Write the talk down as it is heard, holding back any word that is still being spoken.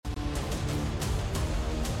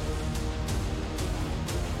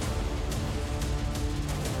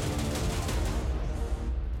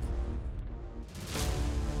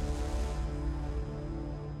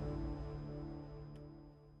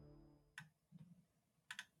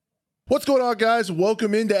What's going on, guys?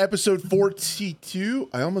 Welcome into episode 42.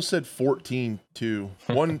 I almost said 14 to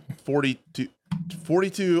 142.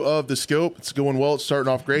 42 of the scope. It's going well. It's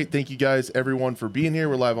starting off great. Thank you guys, everyone, for being here.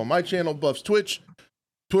 We're live on my channel, Buff's Twitch,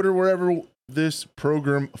 Twitter, wherever this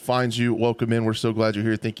program finds you. Welcome in. We're so glad you're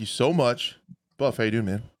here. Thank you so much. Buff, how you doing,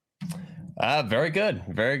 man? Very good.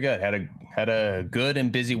 Very good. Had a good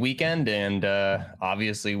and busy weekend, and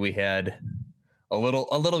obviously we had a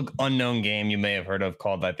little unknown game you may have heard of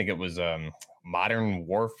called, I think it was Modern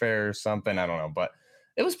Warfare or something. I don't know, but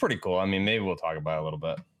it was pretty cool. I mean, maybe we'll talk about it a little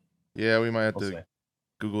bit. Yeah, we might have to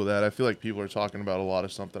Google that. I feel like people are talking about a lot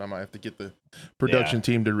of something. I might have to get the production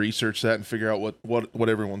team to research that and figure out what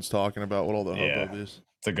everyone's talking about, what all the hubbub is.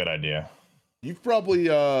 It's a good idea. You've probably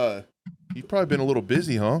been a little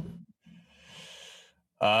busy, huh?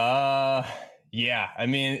 Yeah. I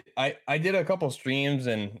mean, I did a couple streams,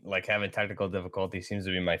 and like having technical difficulty seems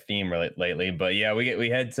to be my theme lately. But yeah, we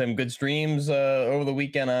had some good streams over the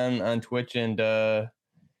weekend on Twitch and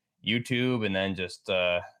YouTube, and then just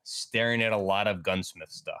staring at a lot of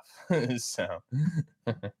gunsmith stuff. So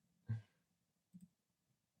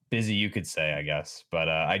busy, you could say, I guess. But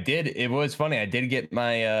it was funny. I did get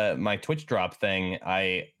my my Twitch drop thing.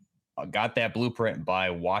 I got that blueprint by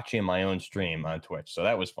watching my own stream on Twitch, so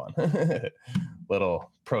that was fun. Little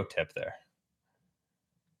pro tip there.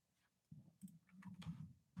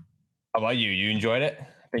 How about you? You enjoyed it?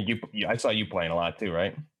 I think I saw you playing a lot too,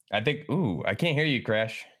 right? I think. Ooh, I can't hear you,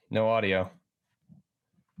 Crash. No audio.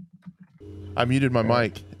 I muted my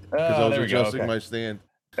mic because I was adjusting my stand.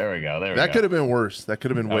 There we go. That could have been worse. That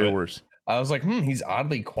could have been way worse. I was like, he's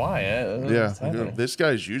oddly quiet. This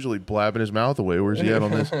guy's usually blabbing his mouth away. Where's he at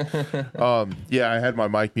on this? I had my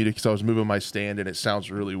mic muted because I was moving my stand, and it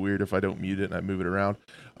sounds really weird if I don't mute it and I move it around.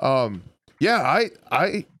 I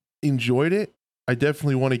enjoyed it. I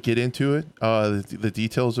definitely want to get into it. The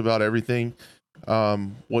details about everything,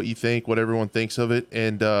 what you think, what everyone thinks of it,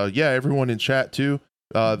 and everyone in chat too.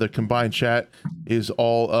 The combined chat is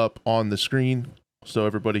all up on the screen, so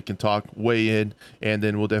everybody can talk, weigh in, and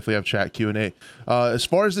then we'll definitely have chat Q&A. As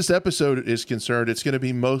far as this episode is concerned, it's going to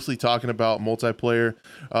be mostly talking about multiplayer.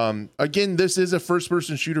 Again, this is a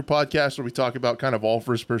first-person shooter podcast where we talk about kind of all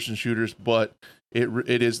first-person shooters, but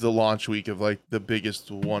it is the launch week of like the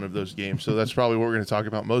biggest one of those games. So that's probably what we're going to talk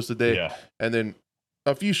about most of the day. Yeah. And then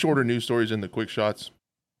a few shorter news stories in the quick shots,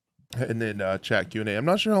 and then chat Q&A. I'm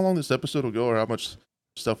not sure how long this episode will go or how much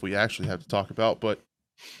stuff we actually have to talk about, but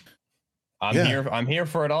I'm here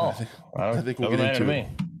for it all. I think we'll get into it.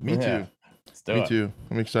 Me too. Me too.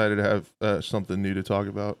 I'm excited to have something new to talk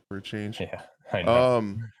about for a change. Yeah, I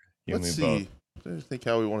know. Let's see. I think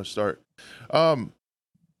how we want to start. I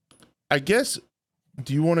guess,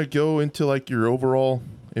 do you want to go into like your overall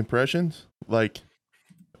impressions? Like,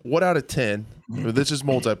 what out of 10? This is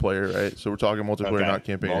multiplayer, right? So we're talking multiplayer, not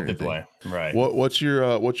campaign. Multiplayer, right? What's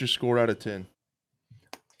your score out of 10?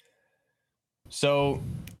 So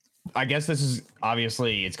I guess this is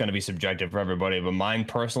obviously it's going to be subjective for everybody, but mine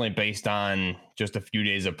personally, based on just a few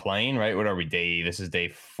days of playing, right? What are we, this is day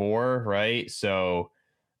 4, right? So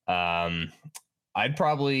I'd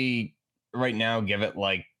probably right now give it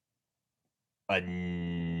like a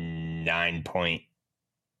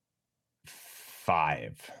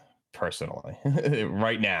 9.5 personally.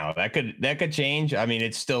 Right now, that could change. I mean,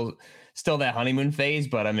 it's still that honeymoon phase,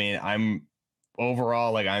 but I mean, I'm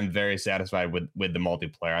overall, like, I'm very satisfied with the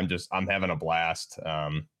multiplayer. I'm having a blast.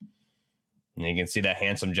 And you can see that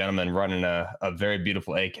handsome gentleman running a very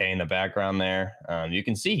beautiful AK in the background there. You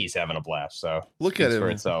can see he's having a blast. So look at it for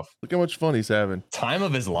itself. Look how much fun he's having. Time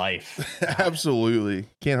of his life. Absolutely.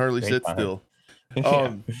 Can't hardly sit still.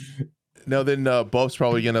 Now then, Buff's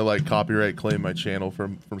probably gonna like copyright claim my channel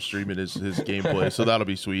from streaming his gameplay, so that'll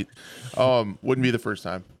be sweet. Wouldn't be the first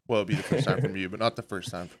time. Well, it'd be the first time from you, but not the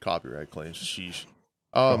first time for copyright claims. Sheesh.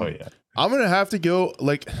 I'm gonna have to go.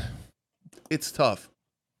 Like, it's tough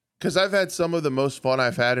because I've had some of the most fun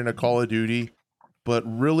I've had in a Call of Duty, but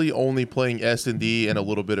really only playing S&D and a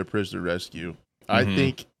little bit of Prisoner Rescue.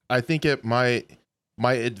 Mm-hmm. I think at my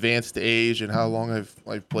advanced age and how long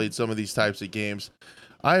I've played some of these types of games,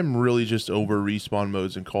 I'm really just over respawn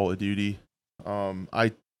modes in Call of Duty.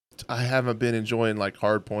 I haven't been enjoying like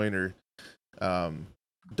Hardpoint or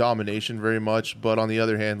Domination very much, but on the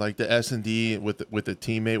other hand, like the S&D with a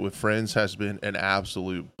teammate, with friends, has been an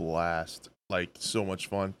absolute blast. Like, so much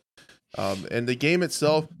fun. And the game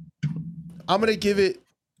itself, I'm gonna give it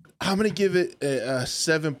a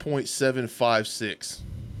 7.756.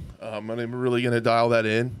 I'm really gonna dial that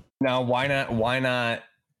in. Now, why not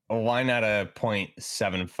a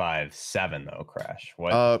 0.757 though, Crash?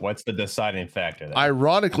 What's the deciding factor there?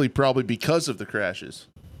 Ironically, probably because of the crashes.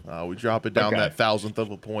 We drop it down Okay. that thousandth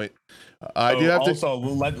of a point. I So do have also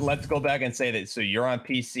let's go back and say that so you're on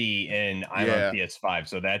PC and I'm on Yeah. PS5,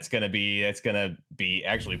 so that's gonna be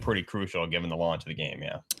actually pretty crucial given the launch of the game.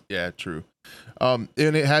 Yeah. Yeah, true. And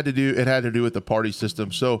it had to do with the party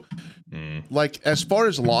system. So like as far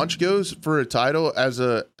as launch goes for a title, as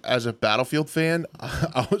a Battlefield fan,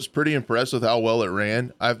 I was pretty impressed with how well it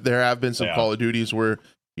ran. There have been some Yeah. Call of Duties where,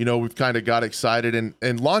 you know, we've kind of got excited,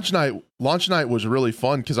 and launch night was really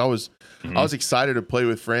fun because I was excited to play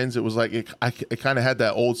with friends. It was like it kind of had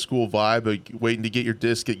that old school vibe of waiting to get your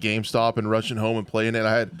disc at GameStop and rushing home and playing it.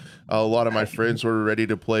 I had a lot of my friends were ready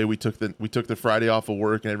to play. We took the Friday off of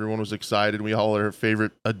work and everyone was excited. We all had our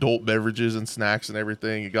favorite adult beverages and snacks and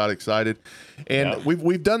everything. You got excited, and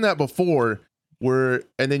we've done that before.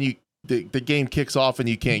 And then the game kicks off and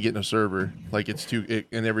you can't get in a server, like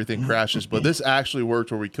and everything crashes. But this actually worked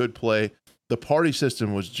where we could play. The party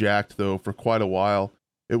system was jacked though for quite a while.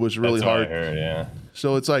 It was really That's what hard. I heard, yeah.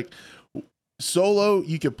 So it's like solo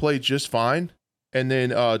you could play just fine, and then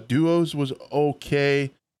duos was okay,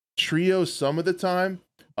 trios some of the time.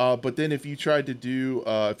 But then if you tried to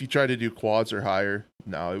do quads or higher,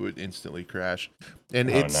 no, it would instantly crash. And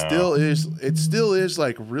still is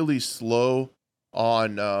like really slow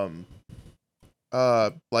on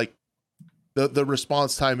like the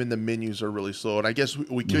response time in the menus are really slow, and I guess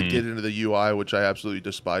we could get into the UI, which I absolutely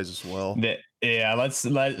despise as well. So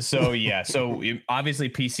obviously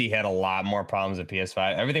PC had a lot more problems than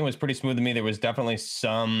PS5. Everything was pretty smooth to me. There was definitely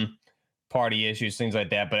some party issues, things like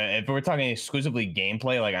that, but if we're talking exclusively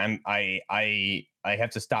gameplay, like I have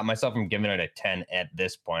to stop myself from giving it a 10 at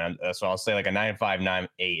this point. So I'll say like a 9.5,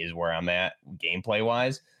 9.8 is where I'm at gameplay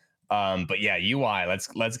wise. But yeah, UI,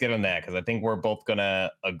 let's get on that because I think we're both gonna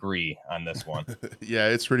agree on this one. Yeah,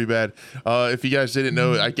 it's pretty bad. If you guys didn't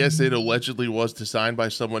know, I guess it allegedly was designed by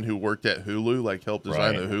someone who worked at Hulu, like helped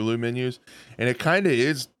design the Hulu menus, and it kind of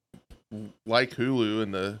is like Hulu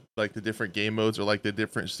and the different game modes or like the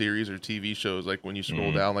different series or TV shows. Like when you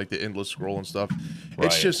scroll down, like the endless scroll and stuff,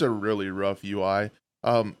 it's just a really rough UI.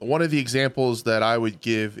 One of the examples that I would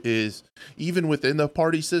give is even within the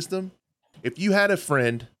party system, if you had a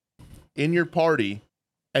friend in your party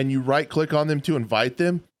and you right click on them to invite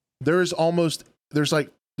them, there's also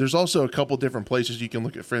a couple different places you can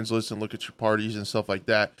look at friends lists and look at your parties and stuff like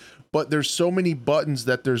that, but there's so many buttons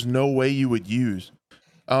that there's no way you would use.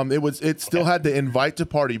 It still had the invite to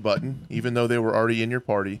party button even though they were already in your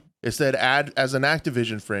party. It said add as an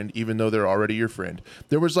Activision friend even though they're already your friend.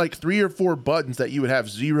 There was like 3 or 4 buttons that you would have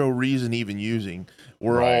zero reason even using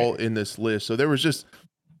were all in this list. So there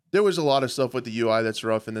was a lot of stuff with the UI that's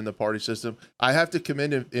rough, and then the party system. I have to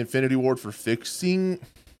commend Infinity Ward for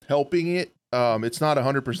helping it. It's not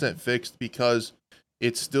 100% fixed because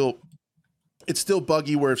it's still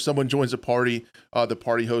buggy where if someone joins a party, the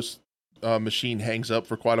party host machine hangs up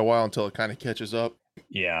for quite a while until it kind of catches up.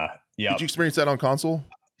 Yeah. Did you experience that on console?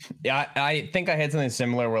 Yeah, I think I had something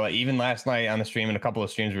similar where like even last night on the stream and a couple of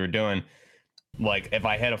streams we were doing, like if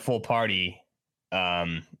I had a full party,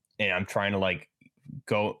 and I'm trying to like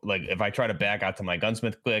go like if I try to back out to my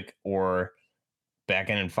gunsmith click or back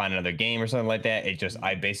in and find another game or something like that,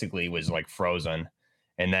 I basically was like frozen,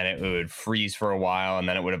 and then it would freeze for a while and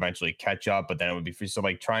then it would eventually catch up, but then it would be free. So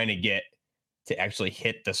like trying to get to actually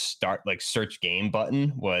hit the start like search game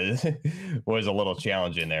button was a little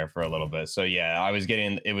challenging there for a little bit. So yeah,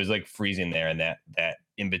 it was like freezing there, and that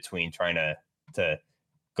in between trying to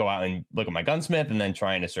go out and look at my gunsmith and then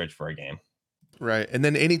trying to search for a game. Right. And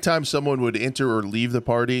then anytime someone would enter or leave the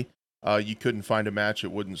party, you couldn't find a match,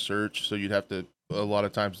 it wouldn't search. So you'd have to a lot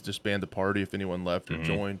of times disband the party if anyone left or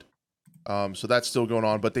joined. So that's still going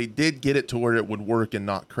on, but they did get it to where it would work and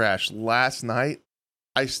not crash. Last night,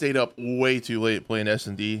 I stayed up way too late playing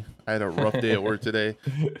S&D. I had a rough day at work today.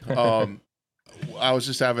 I was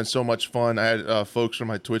just having so much fun. I had folks from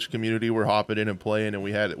my Twitch community were hopping in and playing, and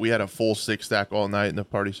we had a full 6 stack all night, and the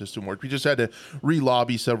party system worked. We just had to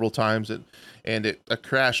re-lobby several times, and it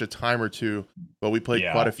crashed a time or two, but we played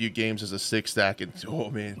quite a few games as a 6 stack, and oh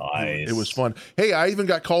man, it was fun. Hey, I even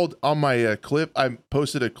got called on my clip. I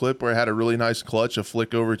posted a clip where I had a really nice clutch, a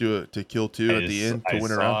flick over to kill 2 at the end to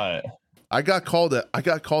win around. I got called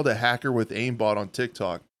a hacker with aimbot on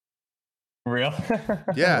TikTok. Real?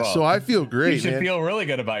 Yeah, well, so I feel great. You should feel really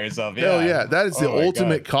good about yourself. Yeah. Hell yeah, that is the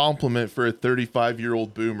ultimate compliment for a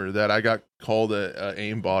 35-year-old boomer that I got called a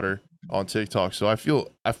aimbotter on TikTok. So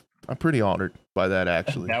I'm pretty honored by that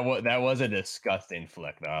actually. That was a disgusting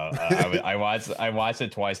flick though. I watched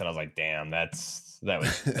it twice and I was like, damn, that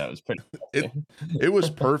was pretty. It was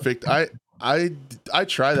perfect. I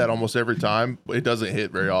try that almost every time. It doesn't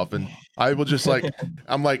hit very often. I will just like,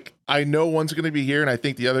 I'm like, I know one's going to be here and I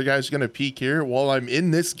think the other guy's going to peek here. While I'm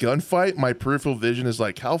in this gunfight, my peripheral vision is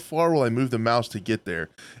like, how far will I move the mouse to get there?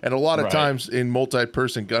 And a lot of times in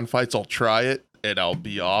multi-person gunfights, I'll try it and I'll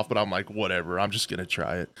be off, but I'm like, whatever, I'm just going to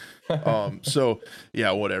try it. So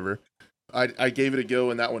yeah, whatever. I gave it a go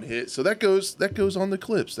and that one hit. So that goes on the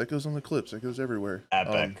clips. That goes on the clips. That goes everywhere.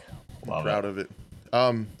 Epic. I'm proud of it.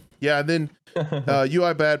 Yeah, and then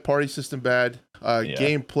UI bad, party system bad.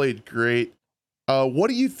 Game played great. What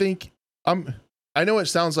do you think? I know it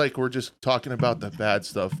sounds like we're just talking about the bad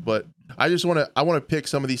stuff, but I want to pick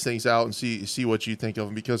some of these things out and see what you think of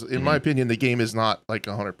them, because in my opinion, the game is not like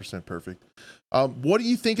 100% perfect. What do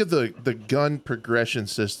you think of the gun progression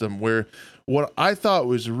system, where what I thought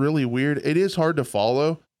was really weird, it is hard to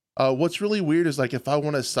follow. What's really weird is like if I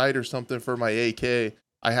want a sight or something for my AK,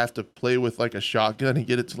 I have to play with like a shotgun and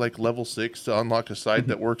get it to like level 6 to unlock a sight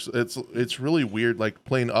that works. It's really weird, like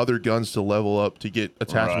playing other guns to level up to get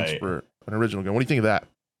attachments for an original gun. What do you think of that?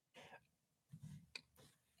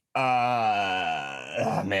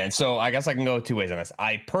 Man, so I guess I can go two ways on this.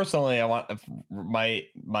 I want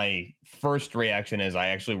my first reaction is I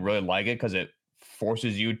actually really like it because it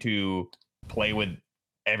forces you to play with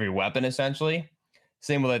every weapon essentially.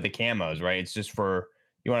 Same with like the camos, right? It's just for,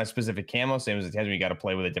 you want a specific camo, same as the attachment, you got to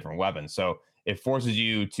play with a different weapon. So it forces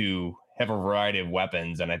you to have a variety of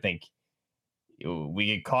weapons. And I think we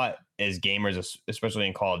get caught as gamers, especially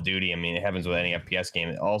in Call of Duty. I mean, it happens with any FPS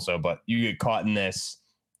game also, but you get caught in this,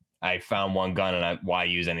 I found one gun and why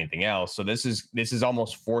use anything else? So this is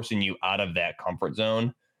almost forcing you out of that comfort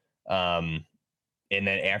zone. And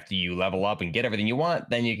then after you level up and get everything you want,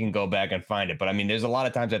 then you can go back and find it. But I mean, there's a lot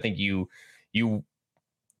of times I think you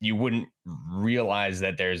wouldn't realize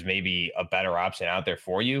that there's maybe a better option out there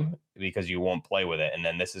for you because you won't play with it. And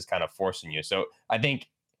then this is kind of forcing you. So I think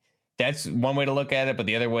that's one way to look at it. But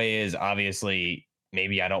the other way is obviously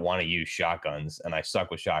maybe I don't want to use shotguns and I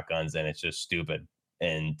suck with shotguns and it's just stupid.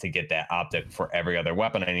 And to get that optic for every other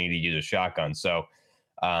weapon, I need to use a shotgun. So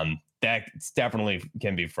that definitely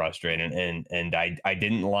can be frustrating. And I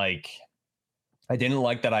didn't like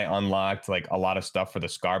that I unlocked like a lot of stuff for the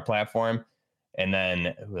SCAR platform. And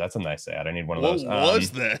then that's a nice ad. I need one of those. What was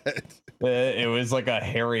that? It was like a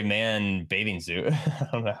hairy man bathing suit. I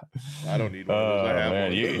don't know. I don't need one of those. I have one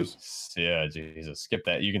of those. Yeah, Jesus, skip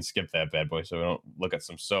that. You can skip that bad boy, so we don't look at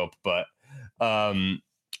some soap. But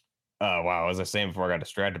wow, as I was saying before, I got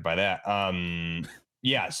distracted by that.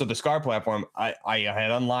 Yeah, so the SCAR platform, I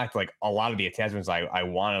had unlocked like a lot of the attachments I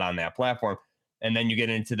wanted on that platform, and then you get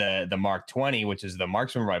into the Mark 20, which is the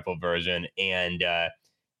marksman rifle version, and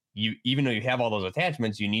you, even though you have all those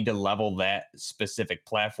attachments, you need to level that specific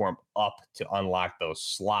platform up to unlock those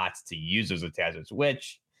slots to use those attachments,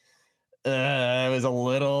 which was a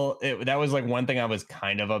little, that was like one thing I was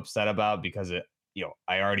kind of upset about because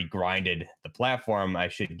I already grinded the platform. I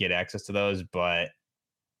should get access to those, but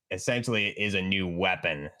essentially it is a new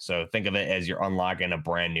weapon. So think of it as you're unlocking a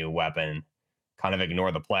brand new weapon, kind of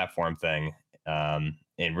ignore the platform thing.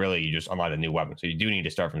 And really you just unlock a new weapon. So you do need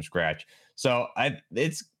to start from scratch. So I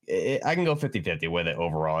can go 50-50 with it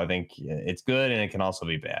overall. I think it's good and it can also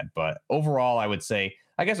be bad. But overall, I would say,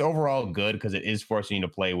 I guess overall good because it is forcing you to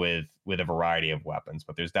play with a variety of weapons.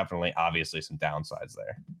 But there's definitely obviously some downsides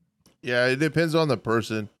there. Yeah, it depends on the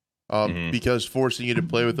person. Because forcing you to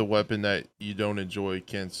play with a weapon that you don't enjoy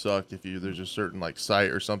can suck if there's a certain like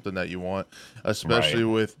sight or something that you want, especially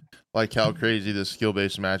with like how crazy the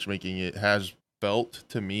skill-based matchmaking it has felt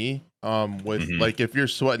to me. With like if you're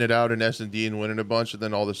sweating it out in S&D and winning a bunch, and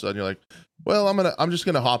then all of a sudden you're like, well, I'm just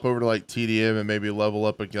gonna hop over to like TDM and maybe level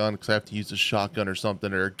up a gun because I have to use a shotgun or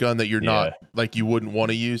something, or a gun that you're not like you wouldn't want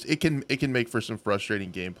to use. It can make for some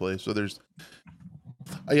frustrating gameplay. So there's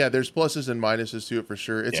pluses and minuses to it for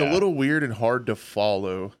sure. It's a little weird and hard to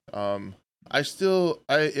follow. I still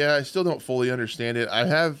don't fully understand it.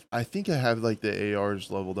 I think I have like the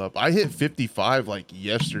ARs leveled up. I hit 55 like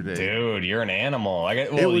yesterday. Dude, you're an animal.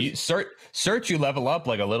 Search you level up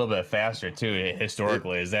like a little bit faster too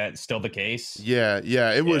historically. Is that still the case? Yeah,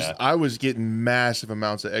 it was. I was getting massive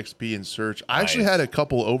amounts of XP in search. I actually had a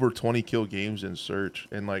couple over 20 kill games in search,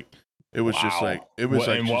 and like it was just like it was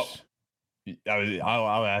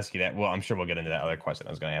I'll ask you that. Well, I'm sure we'll get into that other question I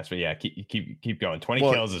was going to ask, but yeah, keep going. 20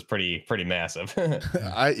 kills is pretty massive.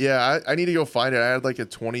 I need to go find it. I had like a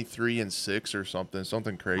 23-6 or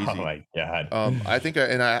something crazy. Oh my god. I think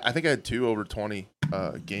I had 2 over 20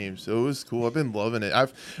 games, so it was cool. I've been loving it.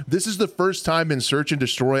 This is the first time in Search and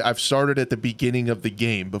Destroy I've started at the beginning of the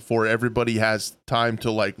game before everybody has time to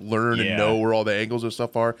like learn and know where all the angles and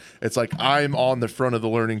stuff are. It's like I'm on the front of the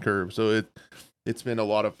learning curve, so It's been a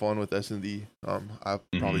lot of fun with S&D. I'll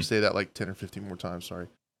probably say that like 10 or 15 more times. Sorry.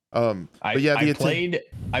 But yeah, I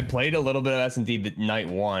played a little bit of S&D night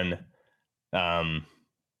one.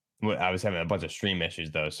 I was having a bunch of stream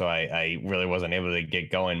issues though, so I really wasn't able to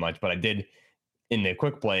get going much. But I did in the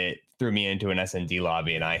quick play. It threw me into an S&D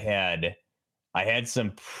lobby, and I had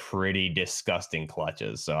some pretty disgusting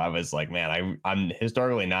clutches. So I was like, man, I'm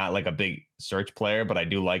historically not like a big search player, but I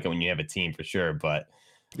do like it when you have a team for sure. But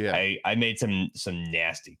yeah. I made some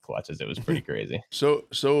nasty clutches. It was pretty crazy. So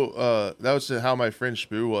that was how my friend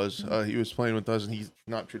Spoo was. He was playing with us, and he's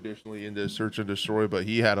not traditionally into search and destroy, but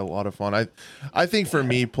he had a lot of fun. I think for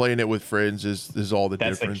me, playing it with friends is all the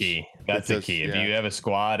That's difference. the key. That's the key. If you have a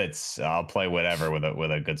squad, I'll play whatever with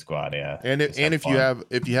a good squad. Yeah. And if you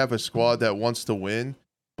have a squad that wants to win,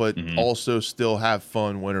 but also still have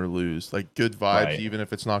fun, win or lose, like good vibes, even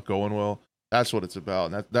if it's not going well. That's what it's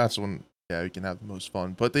about. And that's when you can have the most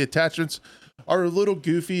fun. But the attachments are a little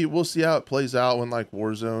goofy. We'll see how it plays out when like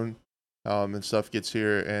Warzone and stuff gets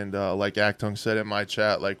here. And like Actung said in my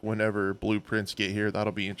chat, like whenever blueprints get here,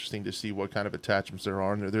 that'll be interesting to see what kind of attachments there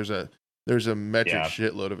are. And there's a metric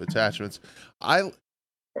shitload of attachments. I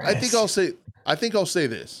think I'll say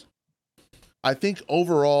this. I think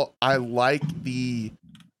overall I like the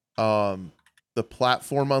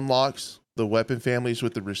platform unlocks, the weapon families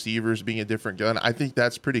with the receivers being a different gun. I think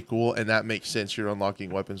that's pretty cool, and that makes sense. You're unlocking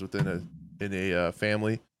weapons within a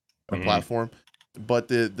family or platform, but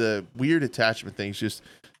the weird attachment things just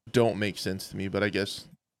don't make sense to me. But I guess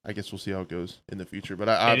we'll see how it goes in the future. But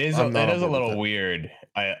it is a little weird.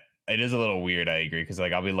 It is a little weird. I agree, because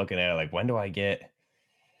like I'll be looking at it like, when do I get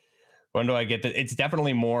the? It's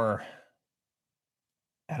definitely more.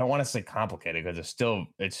 I don't want to say complicated, because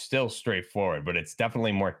it's still straightforward, but it's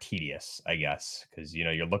definitely more tedious, I guess, because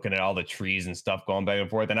you're looking at all the trees and stuff going back and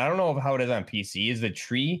forth. And I don't know how it is on PC. Is the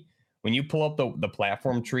tree, when you pull up the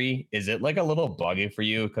platform tree, is it like a little buggy for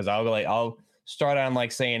you? Because I'll start on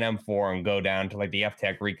like say an M4 and go down to like the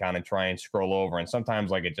F-Tech Recon and try and scroll over, and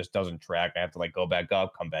sometimes like it just doesn't track. I have to like go back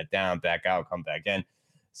up, come back down, back out, come back in.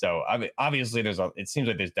 So obviously it seems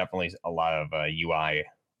like there's definitely a lot of UI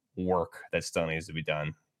work that still needs to be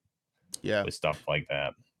done with stuff like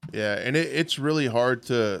that. And it's really hard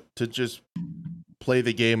to just play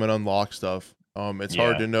the game and unlock stuff. It's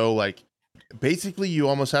hard to know, like basically you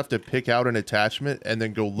almost have to pick out an attachment and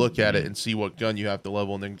then go look at it and see what gun you have to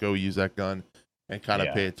level, and then go use that gun and kind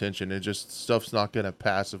of pay attention. And just stuff's not going to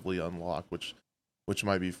passively unlock, which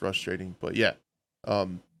might be frustrating. But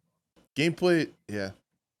gameplay,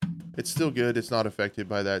 it's still good. It's not affected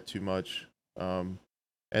by that too much.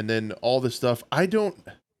 And then all the stuff, and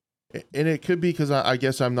it could be because I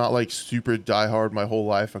guess I'm not like super diehard my whole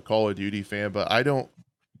life a Call of Duty fan, but I don't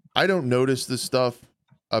notice the stuff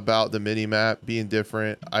about the mini map being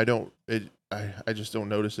different. I just don't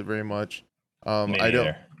notice it very much.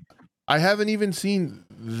 I haven't even seen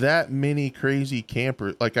that many crazy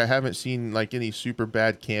campers. Like I haven't seen like any super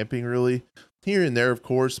bad camping really, here and there of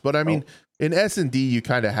course, but I mean in S&D you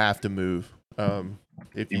kind of have to move.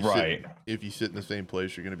 If you sit in the same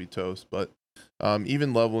place, you're going to be toast. But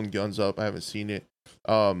even leveling guns up, I haven't seen it.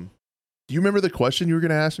 Do you remember the question you were going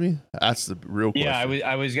to ask me? That's the real question. Yeah,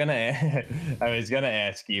 I was gonna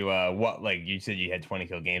ask you what, like you said you had 20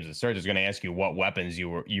 kill games at search. I was gonna ask you what weapons you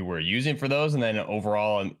were using for those, and then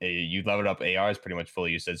overall you leveled up ARs pretty much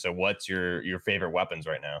fully. You said, so what's your favorite weapons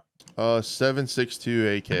right now?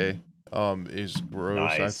 7.62 AK is gross.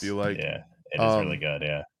 Nice. I feel like it is really good.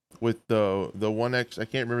 Yeah, with the 1X, I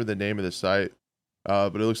can't remember the name of the sight,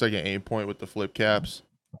 but it looks like an aim point with the flip caps.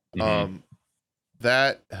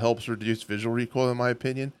 That helps reduce visual recoil in my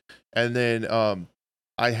opinion. And then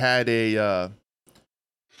I had I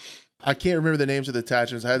can't remember the names of the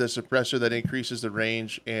attachments. I had the suppressor that increases the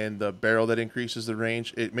range and the barrel that increases the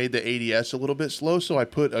range. It made the ADS a little bit slow, so I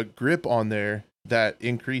put a grip on there that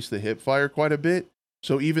increased the hip fire quite a bit.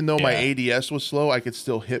 So even though my ADS was slow, I could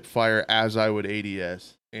still hip fire as I would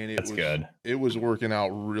ADS. And it was good. It was working out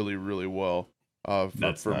really, really well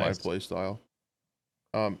for my play style.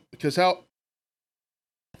 Because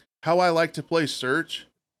how I like to play search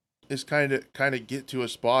is kind of get to a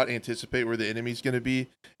spot, anticipate where the enemy's going to be,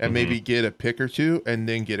 and maybe get a pick or two, and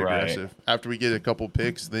then get aggressive. After we get a couple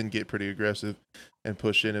picks, then get pretty aggressive and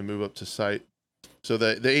push in and move up to sight. So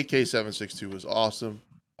the AK-762 was awesome.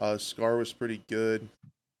 Scar was pretty good.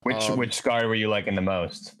 Which Scar were you liking the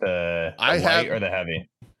most? The light or the heavy?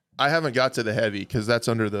 I haven't got to the heavy because that's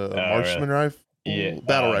under the marksman rifle. Yeah,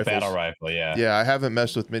 battle rifles. Battle rifle, yeah. Yeah, I haven't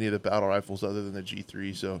messed with many of the battle rifles other than the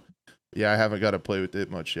G3, so yeah, I haven't got to play with it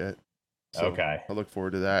much yet. So okay. I look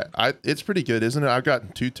forward to that. It's pretty good, isn't it? I've gotten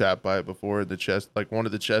 2-tapped by it before in the chest, like one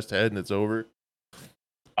of the chest head, and it's over.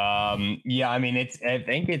 Yeah, I mean, I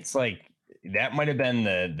think it's like that might have been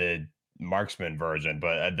the marksman version,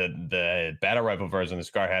 but the battle rifle version, the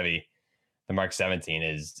Scar Heavy, the Mark 17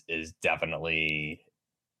 is definitely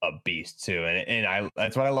a beast too. And I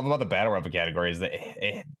that's what I love about the battle rifle category is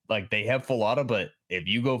that like they have full auto, but if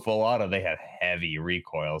you go full auto, they have heavy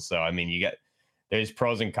recoil. So I mean, there's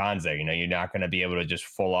pros and cons there. You know, you're not going to be able to just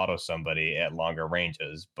full auto somebody at longer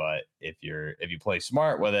ranges, but if you play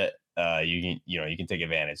smart with it, you can take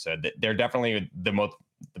advantage. So they're definitely the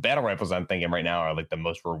battle rifles I'm thinking right now are like the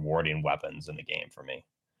most rewarding weapons in the game for me.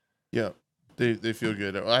 Yeah, they feel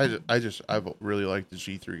good. I've really liked the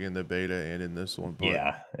G3 in the beta and in this one, but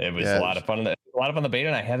Yeah, it was a yeah, lot of fun. A lot of fun in the beta,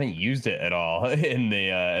 and I haven't used it at all in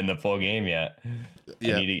the full game yet.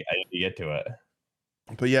 yeah, I need to get to it.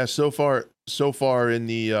 but yeah, so far in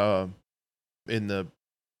the in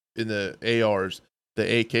the ARs,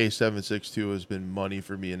 the AK-762 has been money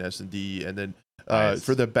for me in S&D, and then for Nice.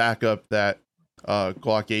 the backup, that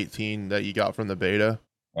Glock 18 that you got from the beta,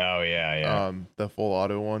 Oh yeah. the full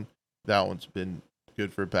auto one, that one's been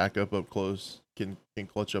good for backup up close. Can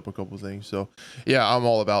clutch up a couple things. So yeah, I'm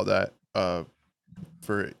all about that.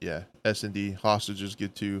 For yeah, S&D hostage is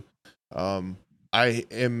good too. Um, I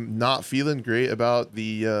am not feeling great about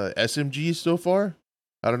the SMGs so far.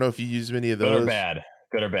 I don't know if you use many of Good or those. bad?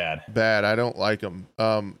 Good or bad? Bad. I don't like them.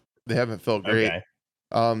 They haven't felt great. Okay.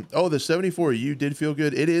 Oh, the 74U did feel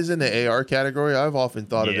good. It is in the AR category. I've often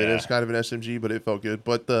thought of it as Yeah. kind of an SMG, but it felt good.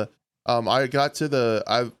 But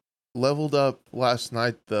I've leveled up last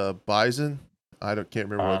night the Bison. Can't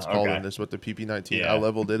remember what it's called in Okay. this, but the PP19. I Yeah.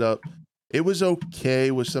 leveled it up. It was okay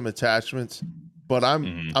with some attachments, but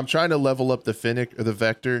Hmm. I'm trying to level up the Finnick or the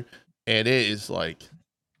Vector, and it is like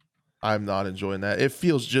I'm not enjoying that. It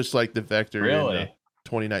feels just like the Vector in Really?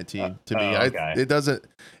 2019 to me. Oh, okay. It doesn't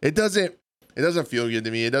it doesn't feel good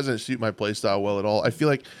to me. It doesn't suit my playstyle well at all. I feel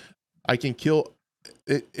like I can kill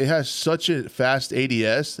it. It has such a fast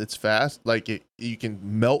ADS. It's fast. Like you can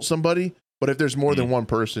melt somebody, but if there's more than Mhm. one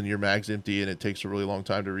person, your mag's empty and it takes a really long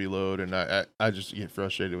time to reload. And I just get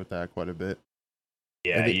frustrated with that quite a bit.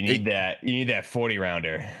 Yeah, And you need that. You need that 40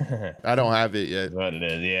 rounder. I don't have it yet. Is what it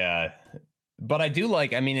is. Yeah. But I do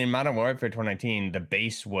like. I mean, in Modern Warfare 2019, the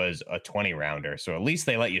base was a 20 rounder, so at least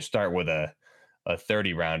they let you start with a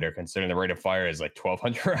 30 rounder. Considering the rate of fire is like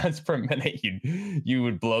 1,200 rounds per minute, you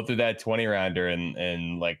would blow through that 20 rounder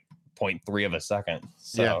in like point 0.3 of a second. Yeah,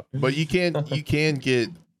 So but you can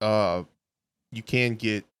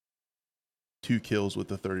get 2 kills with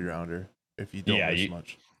the 30 rounder if you don't yeah, miss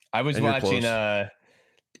much I was and you're watching. close.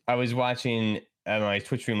 I was watching my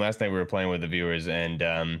Twitch stream last night. We were playing with the viewers,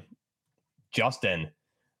 and Justin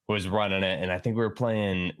was running it, and I think we were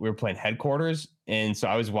playing headquarters, and so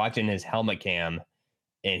I was watching his helmet cam,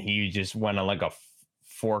 and he just went on like a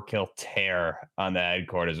 4 kill tear on the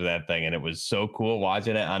headquarters with that thing, and it was so cool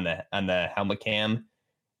watching it on the helmet cam,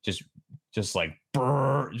 just just like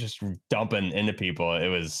just dumping into people. It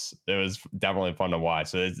was definitely fun to watch.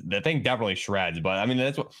 So the thing definitely shreds, but I mean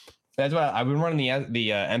that's what I've been running the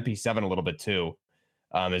MP7 a little bit too.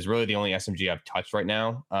 Is really the only SMG I've touched right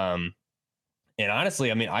now. And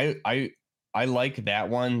honestly, I mean, I like that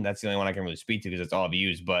one. That's the only one I can really speak to because it's all I've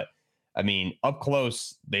used. But I mean, up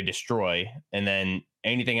close they destroy, and then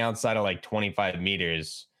anything outside of like 25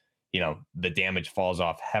 meters, the damage falls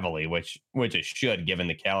off heavily, which it should given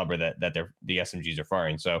the caliber that the SMGs are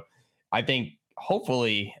firing. So I think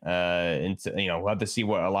hopefully, we'll have to see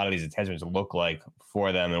what a lot of these attachments look like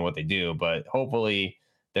for them and what they do. But hopefully,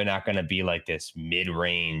 they're not going to be like this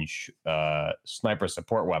mid-range sniper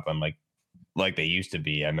support weapon like they used to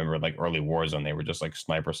be. I remember like early Warzone, they were just like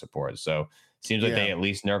sniper support. So seems like Yeah. they at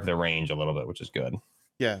least nerf their range a little bit, which is good.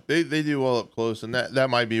 Yeah, they do well up close, and that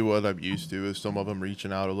might be what I'm used to, is some of them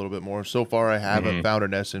reaching out a little bit more. So far I haven't Hmm. found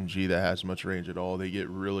an SMG that has much range at all. They get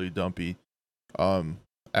really dumpy um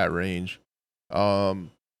at range.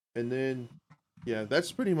 Um and then yeah,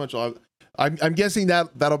 that's pretty much all. I'm guessing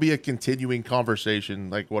that'll be a continuing conversation,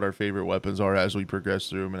 like what our favorite weapons are as we progress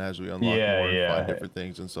through them and as we unlock Yeah, more and find yeah. different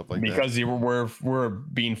things and stuff like that. Because we're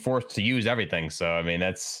being forced to use everything. So I mean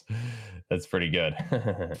that's pretty good.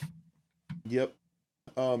 Yep.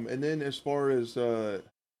 And then as far as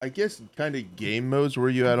I guess kind of game modes, where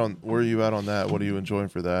you at on that? What are you enjoying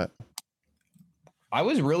for that? I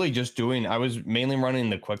was mainly running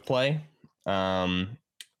the quick play for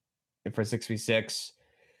 6v6.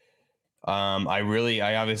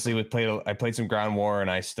 I obviously I played some ground war,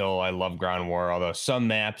 and I love ground war, although some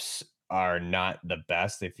maps are not the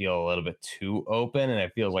best. They feel a little bit too open, and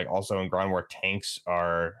it feels like also in ground war tanks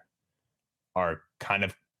are kind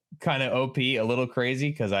of OP, a little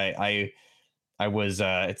crazy because I was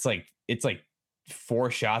it's like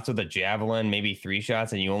 4 shots with a javelin, maybe 3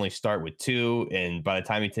 shots, and you only start with 2. And by the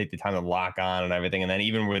time you take the time to lock on and everything, and then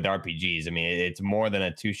even with RPGs, I mean, it's more than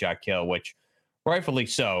a 2-shot kill, which rightfully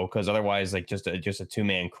so, because otherwise, like just a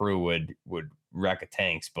 2-man crew would wreck a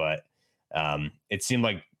tanks. But it seemed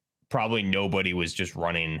like probably nobody was just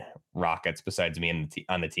running rockets besides me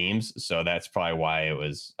on the teams, so that's probably why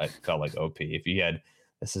I felt like OP. If you had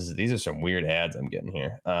these are some weird ads I'm getting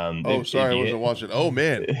here. Oh, If sorry, I you wasn't watching. Oh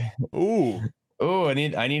man. Ooh. Oh, I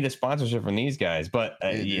need a sponsorship from these guys, but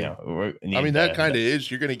Yeah, dude. we I need mean, that kind of is.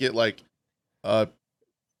 You're gonna get like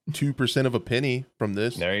 2% of a penny from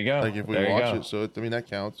this. there you go. Like if we There you watch go. it, so I mean that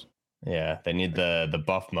counts. Yeah, they need the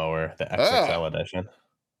buff mower, the Ah, XXL edition.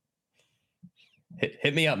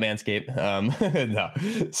 Hit me up, Manscaped.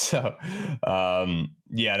 No, so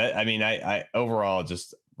yeah, I mean, I overall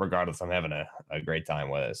just regardless, I'm having a great time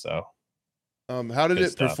with it. So how did good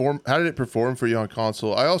it stuff. perform? How did it perform for you on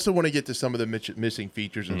console? I also want to get to some of the missing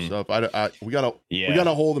features and Mhm. stuff. We gotta Yeah,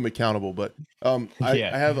 hold them accountable, but I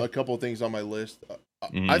yeah. have a couple of things on my list. I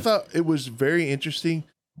Mhm. thought it was very interesting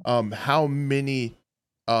how many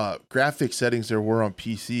graphic settings there were on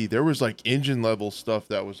PC. There was like engine level stuff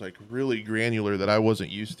that was like really granular that I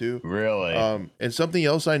wasn't used to. Really. And something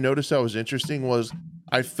else I noticed that was interesting was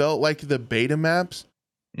I felt like the beta maps,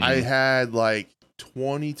 I Mhm. had like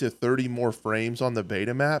 20 to 30 more frames on the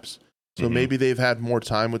beta maps. So Mhm. maybe they've had more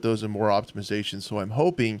time with those and more optimization. So I'm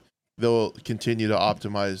hoping they'll continue to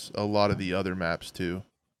optimize a lot of the other maps too.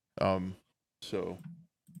 So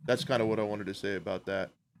that's kind of what I wanted to say about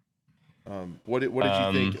that. What did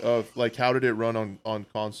you think Um, of, like, how did it run on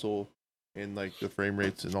console and like the frame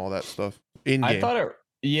rates and all that stuff in I game? thought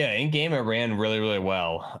yeah, in game it ran really, really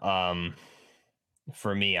well.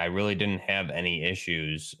 For me, I really didn't have any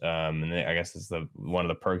issues. And I guess it's one of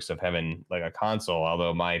the perks of having like a console.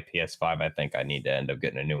 Although my PS5, I think I need to end up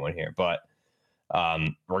getting a new one here. But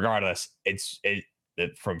regardless,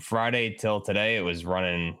 from Friday till today, it was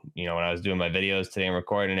running. You know, when I was doing my videos today and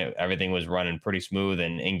recording it, everything was running pretty smooth,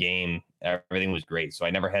 and in game, everything was great. So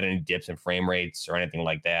I never had any dips in frame rates or anything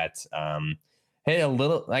like that.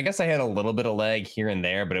 I guess I had a little bit of lag here and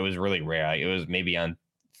there, but it was really rare. It was maybe on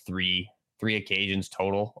three three occasions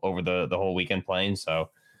total over the whole weekend playing. So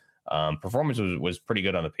performance was pretty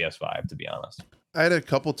good on the PS5, to be honest. I had a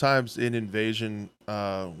couple times in Invasion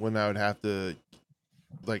when I would have to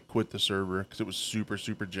like quit the server because it was super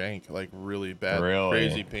jank, like really bad, Really?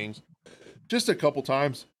 crazy pings. Just a couple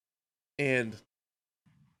times, and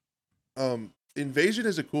Invasion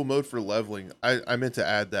is a cool mode for leveling. I meant to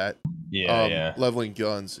add that. Yeah, yeah. Leveling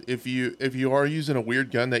guns. If you are using a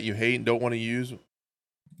weird gun that you hate and don't want to use,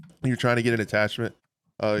 you're trying to get an attachment.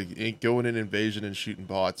 Going in Invasion and shooting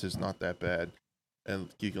bots is not that bad, and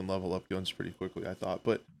you can level up guns pretty quickly, I thought.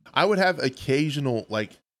 But I would have occasional,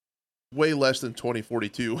 like, way less than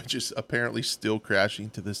 2042, which is apparently still crashing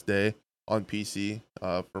to this day on PC.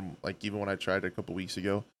 From like even when I tried it a couple weeks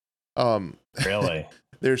ago. Um, Really?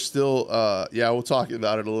 there's still yeah, we'll talk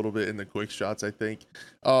about it a little bit in the quick shots, I think.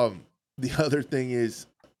 The other thing is,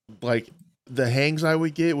 like, the hangs I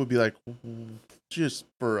would get would be like just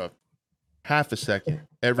for a half a second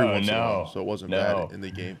every Oh once in a while, no, so it wasn't bad no. in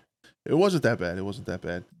the game. It wasn't that bad. It wasn't that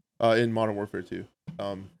bad. In Modern Warfare 2.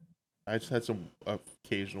 I just had some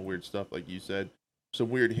occasional weird stuff, like you said, some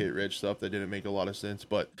weird hit reg stuff that didn't make a lot of sense,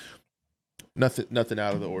 but nothing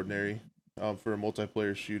out of the ordinary for a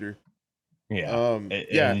multiplayer shooter. Yeah.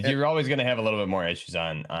 Yeah, And you're always going to have a little bit more issues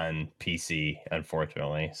on PC,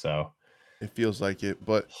 unfortunately. So, it feels like it,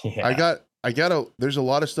 but yeah. there's a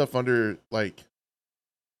lot of stuff under, like,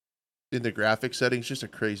 in the graphic settings, just a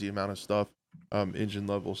crazy amount of stuff, engine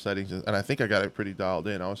level settings, and I think I got it pretty dialed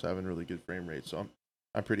in. I was having really good frame rate, so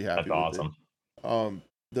I'm pretty That's happy with it. awesome.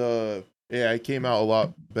 It came out a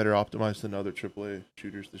lot better optimized than other AAA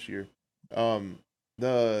shooters this year.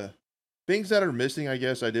 The things that are missing, I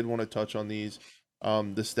guess I did want to touch on these.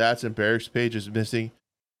 The stats and barracks page is missing.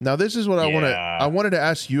 Now, this is what I Yeah. wanted to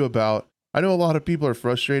ask you about. I know a lot of people are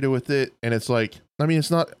frustrated with it, and it's like, I mean, it's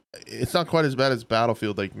not quite as bad as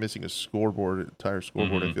Battlefield, like missing a scoreboard, entire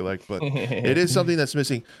scoreboard, I feel like, but it is something that's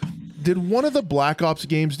missing. Did one of the Black Ops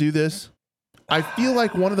games do this? I feel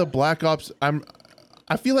like one of the Black Ops,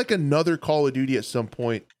 I feel like another Call of Duty at some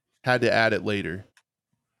point had to add it later.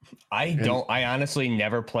 And I honestly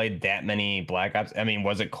never played that many Black Ops. I mean,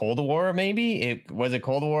 was it Cold War? Maybe was it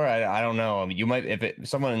Cold War? I don't know. I mean, you might,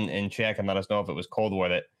 someone in chat can let us know if it was Cold War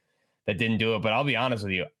that didn't do it. But I'll be honest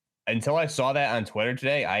with you, until I saw that on Twitter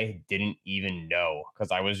today, I didn't even know,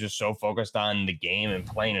 because I was just so focused on the game and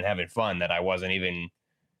playing and having fun that I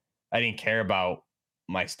didn't care about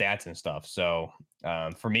my stats and stuff. So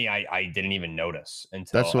For me, I didn't even notice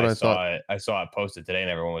That's until what I thought. I saw it posted today,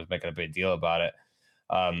 and everyone was making a big deal about it.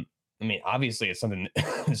 I mean, obviously, it's something.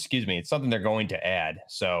 Excuse me, it's something they're going to add.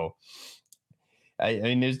 So, I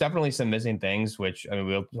mean, there's definitely some missing things, which I mean,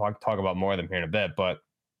 we'll talk about more of them here in a bit. But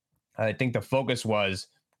I think the focus was,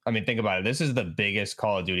 I mean, think about it. This is the biggest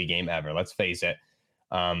Call of Duty game ever. Let's face it.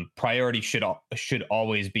 Priority should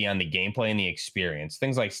always be on the gameplay and the experience.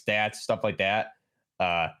 Things like stats, stuff like that,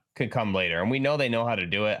 could come later. And we know they know how to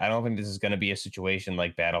do it. I don't think this is going to be a situation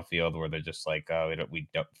like Battlefield where they're just like, oh, we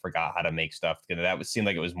don't forgot how to make stuff. That would seem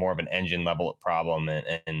like it was more of an engine level problem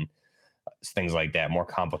and things like that, more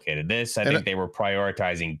complicated. This, I think they were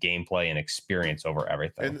prioritizing gameplay and experience over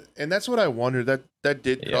everything. And that's what I wondered. That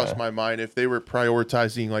did cross my mind, if they were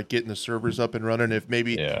prioritizing like getting the servers up and running, if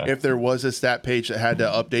maybe if there was a stat page that had to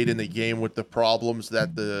update in the game with the problems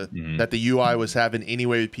that the UI was having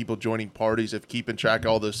anyway with people joining parties, if keeping track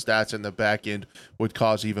of all those stats in the back end would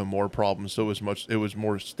cause even more problems. So it was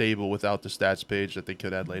more stable without the stats page that they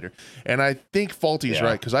could add later. And I think Faulty's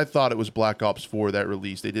right, because I thought it was Black Ops 4 that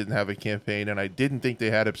released. They didn't have a campaign, and I didn't think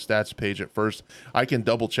they had a stats page at first. I can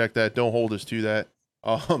double check that. Don't hold us to that.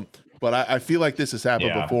 But I feel like this has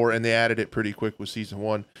happened before, and they added it pretty quick with season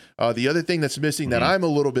 1. The other thing that's missing that I'm a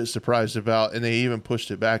little bit surprised about, and they even pushed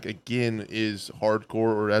it back again, is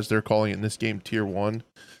hardcore, or as they're calling it in this game, tier 1.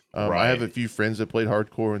 I have a few friends that played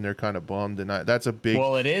hardcore, and they're kind of bummed, and that's a big.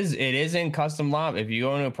 Well, it is in custom lob. If you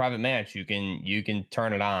go into a private match, you can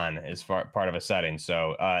turn it on as part of a setting.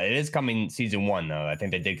 So it is coming season 1, though. I think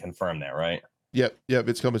they did confirm that, right? Yep,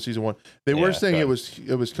 it's coming season 1. They were saying it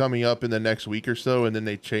was coming up in the next week or so, and then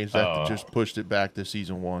they changed that to just pushed it back to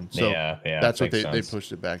season 1. So that's what they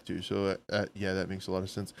pushed it back to. So that makes a lot of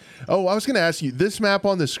sense. Oh, I was going to ask you, this map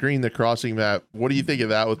on the screen, the crossing map, what do you think of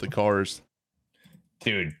that with the cars?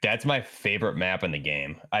 Dude, that's my favorite map in the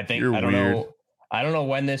game. I think I don't know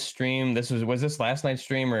when this stream. Was this last night's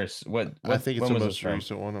stream or what? I think it's the most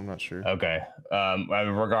recent one. I'm not sure. Okay.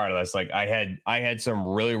 Regardless, like I had some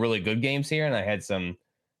really really good games here, and I had some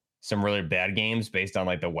really bad games based on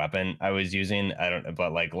like the weapon I was using. I don't know,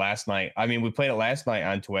 but like last night, I mean, we played it last night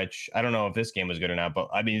on Twitch. I don't know if this game was good or not, but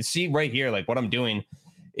I mean, see right here, like what I'm doing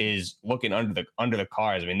is looking under the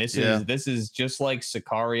cars. I mean, this is just like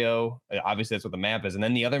Sicario. Obviously, that's what the map is. And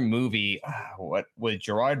then the other movie, what with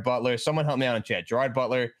Gerard Butler? Someone help me out in chat. Gerard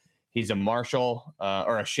Butler, he's a marshal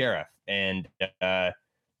or a sheriff, and Den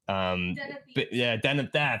of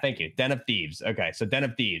Thieves. Okay, so Den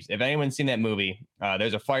of Thieves. If anyone's seen that movie,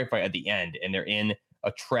 there's a firefight at the end, and they're in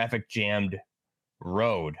a traffic jammed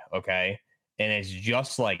road. Okay. And it's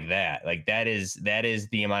just like that. Like that is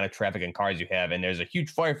the amount of traffic and cars you have. And there's a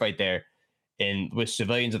huge firefight there and with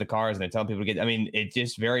civilians in the cars, and they're telling people to get, I mean, it's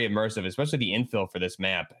just very immersive, especially the infill for this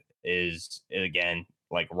map is again,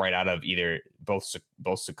 like right out of either both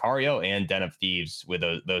Sicario and Den of Thieves with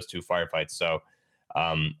those two firefights. So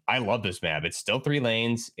I love this map. It's still 3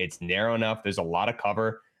 lanes. It's narrow enough. There's a lot of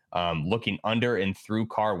cover. Looking under and through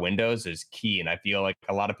car windows is key. And I feel like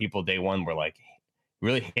a lot of people day one were like,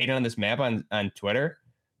 really hating on this map on Twitter,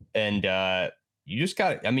 and you just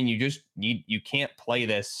got. I mean, you can't play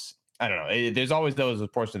this. I don't know. There's always those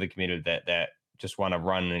portions of the community that just want to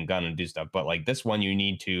run and gun and do stuff, but like this one, you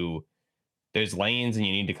need to. There's lanes, and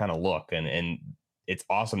you need to kind of look, and it's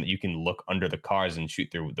awesome that you can look under the cars and shoot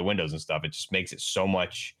through the windows and stuff. It just makes it so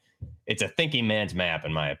much. It's a thinking man's map,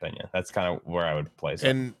 in my opinion. That's kind of where I would place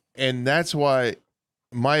it, and that's why.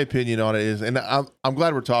 My opinion on it is, and I'm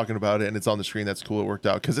glad we're talking about it, and it's on the screen. That's cool. It worked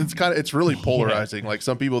out because it's really polarizing. Like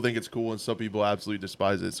some people think it's cool, and some people absolutely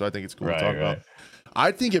despise it. So I think it's cool to talk about.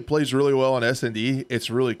 I think it plays really well on S&D. It's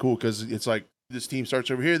really cool because it's like this team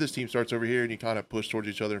starts over here, this team starts over here, and you kind of push towards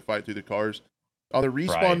each other and fight through the cars. On the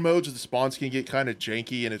respawn modes, the spawns can get kind of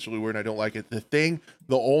janky, and it's really weird. And I don't like it. The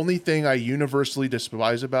only thing I universally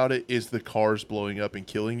despise about it is the cars blowing up and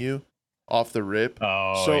killing you off the rip.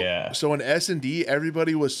 So in S&D,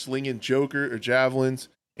 everybody was slinging Joker or javelins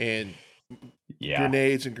and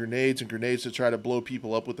grenades to try to blow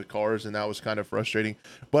people up with the cars, and that was kind of frustrating.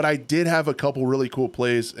 But I did have a couple really cool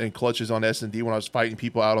plays and clutches on S&D when I was fighting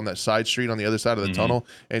people out on that side street on the other side of the tunnel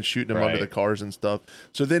and shooting them under the cars and stuff.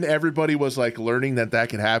 So then everybody was like learning that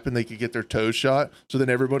could happen. They could get their toes shot. So then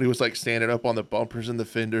everybody was like standing up on the bumpers and the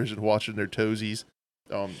fenders and watching their toesies.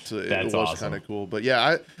 So it was awesome. Kind of cool, but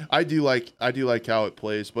yeah, I do like how it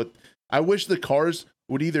plays, but I wish the cars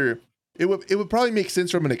would it would probably make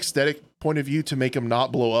sense from an aesthetic point of view to make them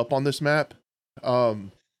not blow up on this map, or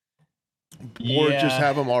just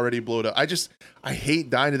have them already blowed up. I hate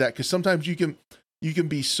dying to that because sometimes you can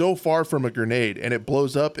be so far from a grenade and it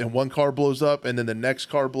blows up and one car blows up and then the next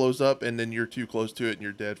car blows up and then you're too close to it and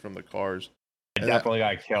you're dead from the cars. And that, definitely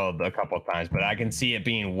got killed a couple of times, but I can see it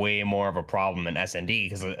being way more of a problem in SND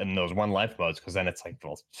because in those one life modes, because then it's like,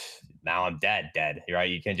 well, now I'm dead, right?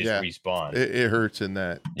 You can just yeah, respawn. it hurts in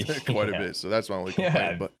that quite a Yeah, bit. So that's my only complaint.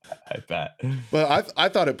 yeah, But I bet. I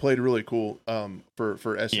thought it played really cool.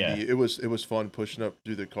 For S and Yeah. D, it was fun pushing up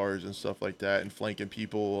through the cars and stuff like that, and flanking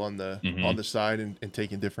people on Hmm. the side and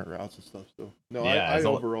taking different routes and stuff. So no, Yeah, I it's a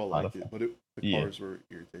overall lot of liked it, fun. but the Yeah. cars were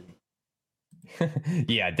irritating.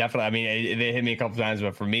 Yeah, definitely. I mean, they hit me a couple times,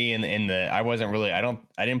 but for me, in the, I wasn't really, I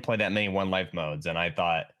didn't play that many one life modes, and I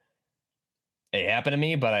thought it happened to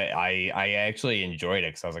me, but I actually enjoyed it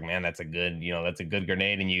because I was like, man, that's a good, that's a good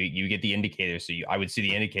grenade, and you get the indicator, so I would see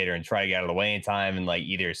the indicator and try to get out of the way in time, and like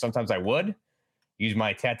either sometimes I would use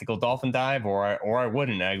my tactical dolphin dive, or I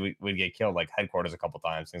wouldn't. Would get killed like headquarters a couple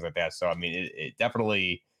times, things like that. So I mean, it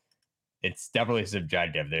definitely, it's definitely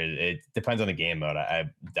subjective. It depends on the game mode. I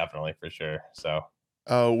definitely for sure. So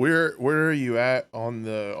Where are you at on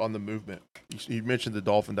the movement? You mentioned the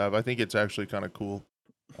dolphin dive. I think it's actually kind of cool.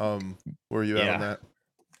 Where are you at on yeah, that?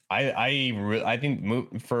 I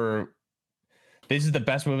think for this is the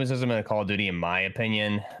best movement system in Call of Duty in my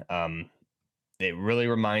opinion. It really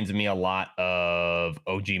reminds me a lot of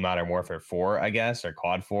OG Modern Warfare 4, I guess, or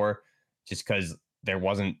COD 4, just because there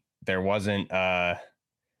wasn't there wasn't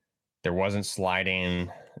sliding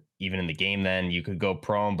even in the game then. You could go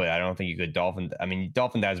prone, but I don't think you could dolphin. I mean,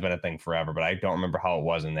 dolphin dive's been a thing forever, but I don't remember how it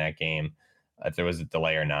was in that game, if there was a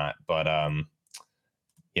delay or not. But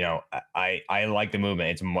I like the movement.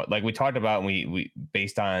 It's like we talked about, we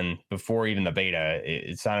based on before even the beta,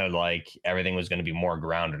 it sounded like everything was going to be more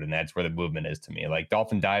grounded, and that's where the movement is to me. Like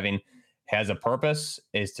dolphin diving has a purpose,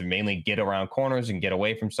 is to mainly get around corners and get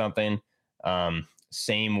away from something.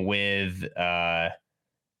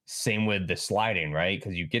 Same with the sliding, right?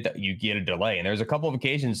 Because you get a delay, and there's a couple of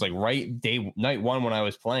occasions, like night one when I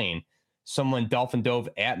was playing, someone dolphin dove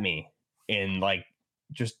at me, and like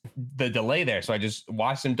just the delay there. So I just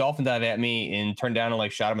watched him dolphin dive at me and turned down and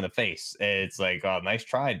like shot him in the face. It's like, oh, nice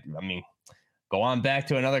try. I mean, go on back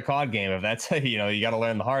to another COD game if that's you got to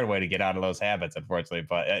learn the hard way to get out of those habits, unfortunately.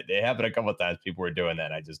 But it happened a couple of times. People were doing that,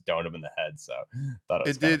 and I just doned them in the head. So thought it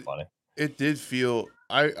was It kind of did funny. it did feel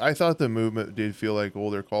I thought the movement did feel like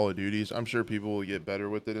older Call of Duties. I'm sure people will get better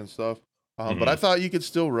with it and stuff. But I Hmm. thought you could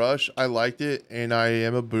still rush. I liked it, and I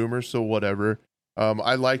am a boomer, so whatever.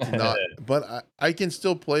 I like to not, but I can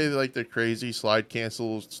still play like the crazy slide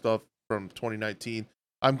cancel stuff from 2019.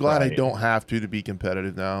 I'm glad I Right. don't have to be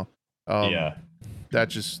competitive now. Um, Yeah.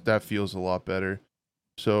 that feels a lot better.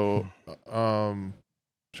 So,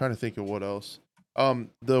 trying to think of what else.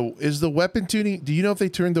 The weapon tuning? Do you know if they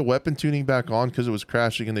turned the weapon tuning back on because it was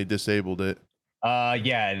crashing and they disabled it?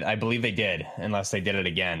 Yeah, I believe they did, unless they did it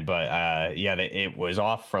again. But yeah, it was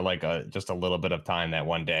off for like just a little bit of time that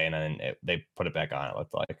one day, and then they put it back on. It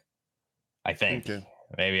looked like, I think, Okay,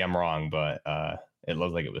 maybe I'm wrong, but it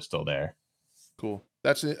looked like it was still there. cool.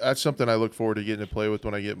 That's something I look forward to getting to play with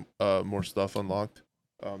when I get more stuff unlocked.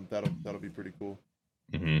 That'll be pretty cool.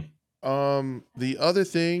 Hmm. The other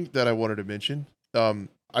thing that I wanted to mention,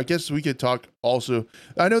 I guess we could talk also.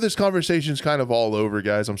 I know this conversation's kind of all over,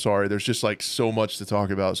 guys. I'm sorry. There's just like so much to talk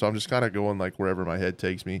about, so I'm just kind of going like wherever my head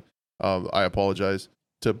takes me. I apologize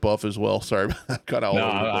to Buff as well. Sorry, kind of all No,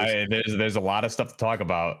 over the place. there's a lot of stuff to talk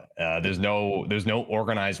about. There's no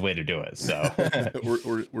organized way to do it. So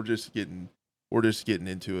we're just getting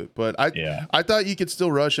into it. But I yeah. I thought you could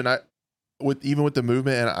still rush, and with the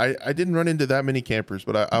movement, and I didn't run into that many campers,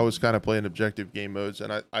 but I was kind of playing objective game modes,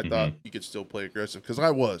 and I thought Hmm. you could still play aggressive because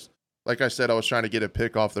like I said, I was trying to get a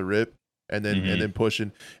pick off the rip and Hmm. then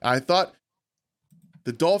pushing. I thought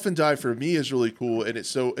the dolphin dive for me is really cool, and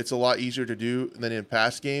it's a lot easier to do than in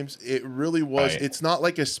past games. It really was. Right. It's not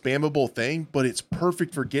like a spammable thing, but it's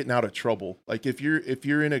perfect for getting out of trouble. Like if you're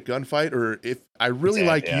in a gunfight, or if I really Exactly.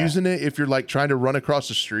 like Yeah. using it if you're like trying to run across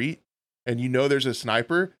the street and you know there's a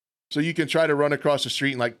sniper. So you can try to run across the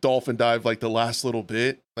street and like dolphin dive like the last little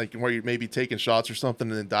bit, like where you're maybe taking shots or something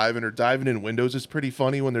and then diving in windows is pretty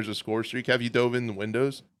funny when there's a score streak. Have you dove in the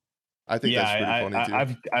windows? I think Yeah, that's pretty funny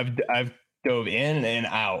too. I've dove in and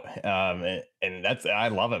out, and that's, I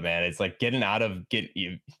love it, man. It's like getting out of get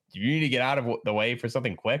you need to get out of the way for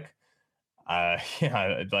something quick.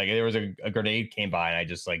 Yeah, like there was a grenade came by, and I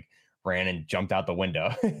just like ran and jumped out the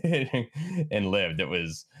window and lived.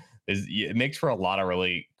 It makes for a lot of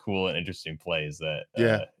really cool and interesting plays that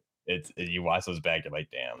Yeah. you watch those back, you're like,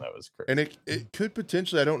 damn, that was And crazy. it could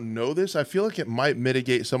potentially, I don't know this. I feel like it might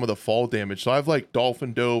mitigate some of the fall damage. So I've like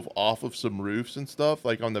dolphin dove off of some roofs and stuff,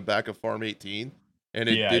 like on the back of Farm 18, and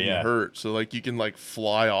it Yeah, didn't yeah. hurt. So like you can like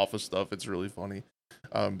fly off of stuff. It's really funny.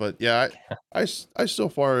 But yeah, I so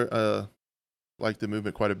far like the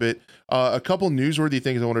movement quite a bit. A couple newsworthy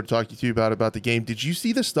things I wanted to talk to you about the game. Did you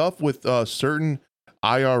see the stuff with certain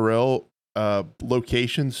IRL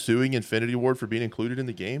locations suing Infinity Ward for being included in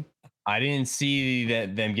the game? I didn't see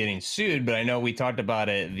that them getting sued, but I know we talked about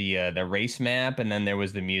it, the race map, and then there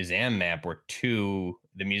was the museum map where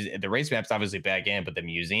the race map's obviously back in, but the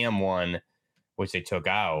museum one, which they took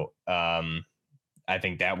out, I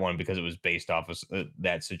think that one, because it was based off of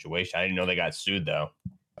that situation. I didn't know they got sued though.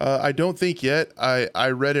 I don't think yet. I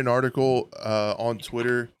read an article on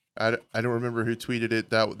Twitter. I don't remember who tweeted it,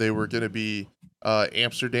 that they were going to be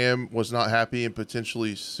Amsterdam was not happy and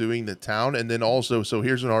potentially suing the town. And then also, so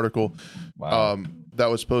here's an article that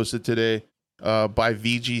was posted today by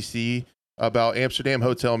VGC about Amsterdam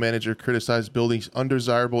hotel manager criticized building's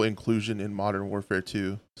undesirable inclusion in Modern Warfare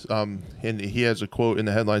 2. And he has a quote in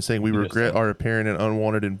the headline saying, "We regret our apparent and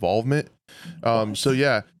unwanted involvement." So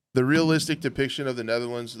yeah, the realistic depiction of the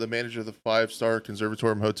Netherlands, the manager of the 5-star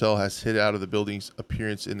Conservatorium Hotel has hid out of the building's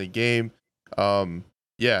appearance in the game.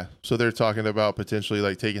 Yeah, so they're talking about potentially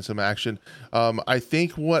like taking some action. I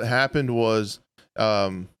think what happened was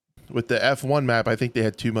with the F1 map, I think they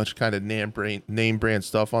had too much kind of name brand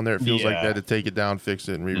stuff on there. It feels like they had to take it down, fix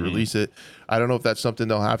it, and re-release it. I don't know if that's something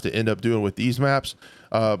they'll have to end up doing with these maps,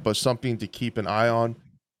 but something to keep an eye on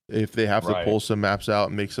if they have to pull some maps out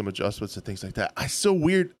and make some adjustments and things like that. It's so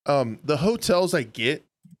weird. The hotels I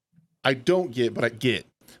don't get, but I get.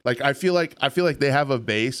 Like I feel like they have a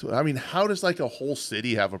base. I mean, how does like a whole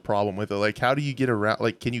city have a problem with it? Like, how do you get around?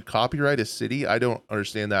 Like, can you copyright a city? I don't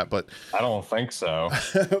understand that, but I don't think so.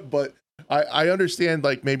 But I understand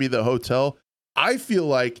like maybe the hotel. I feel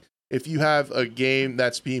like if you have a game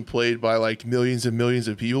that's being played by like millions and millions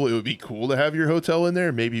of people, it would be cool to have your hotel in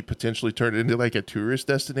there. Maybe potentially turn it into like a tourist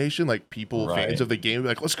destination. Like fans of the game,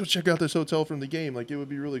 like, let's go check out this hotel from the game. Like, it would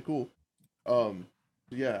be really cool.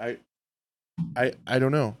 Yeah, I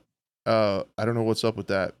don't know. I don't know what's up with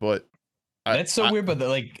that, but that's so weird. But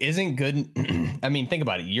like, isn't good. I mean, think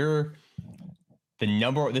about it.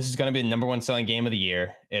 This is going to be the number one selling game of the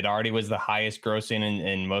year. It already was the highest grossing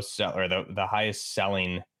and most or the highest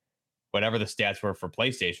selling, whatever the stats were for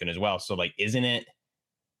PlayStation as well. So like,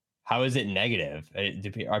 how is it negative?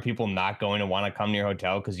 Are people not going to want to come to your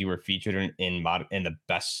hotel because you were featured in one of the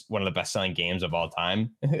best selling games of all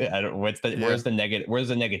time? Where's the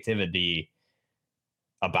negativity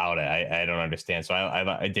about it? I don't understand.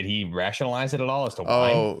 So did he rationalize it at all as to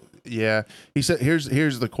why? Oh yeah, he said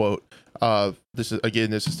here's the quote. This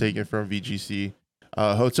is taken from VGC.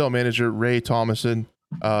 Hotel manager Ray Thomason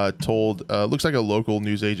told looks like a local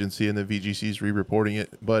news agency, and the VGC's re-reporting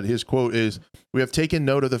it. But his quote is, "We have taken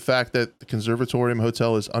note of the fact that the Conservatorium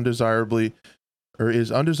Hotel is undesirably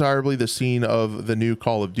the scene of the new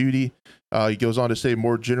Call of Duty." He goes on to say,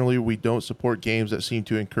 "More generally, we don't support games that seem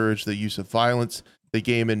to encourage the use of violence. The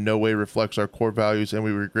game in no way reflects our core values, and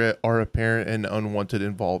we regret our apparent and unwanted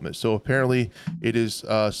involvement." So apparently it is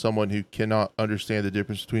someone who cannot understand the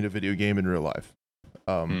difference between a video game and real life.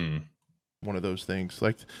 One of those things,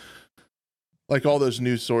 like all those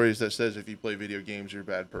news stories that says if you play video games, you're a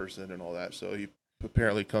bad person and all that. So he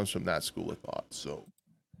apparently comes from that school of thought. So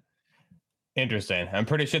interesting. I'm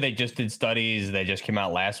pretty sure they just did studies that just came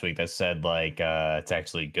out last week that said like it's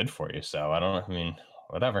actually good for you. So I don't know. I mean,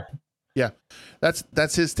 whatever. Yeah,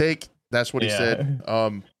 that's his take. That's what he said.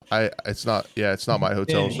 It's not my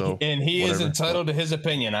hotel. And he is entitled to his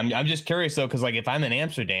opinion. I'm just curious though, because like if I'm in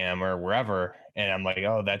Amsterdam or wherever, and I'm like,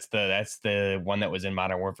 oh, that's the one that was in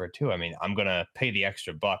Modern Warfare 2. I mean, I'm gonna pay the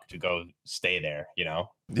extra buck to go stay there. Yeah,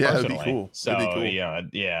 that'd be cool. So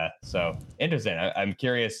yeah. So interesting. I'm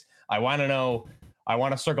curious. I want to know. I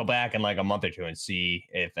want to circle back in like a month or two and see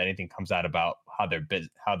if anything comes out about how their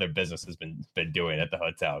business has been doing at the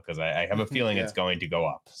hotel, because I have a feeling it's going to go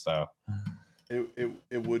up. So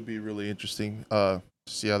it would be really interesting to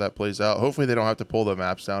see how that plays out. Hopefully they don't have to pull the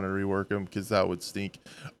maps down and rework them, because that would stink.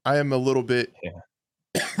 I am a little bit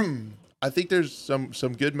I think there's some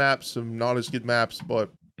good maps, some not as good maps,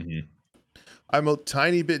 but I'm a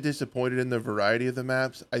tiny bit disappointed in the variety of the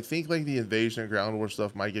maps. I think like the Invasion and Ground War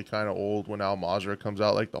stuff might get kind of old when Al Mazrah comes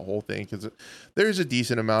out, like the whole thing, because there's a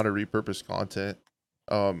decent amount of repurposed content.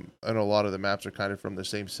 And a lot of the maps are kind of from the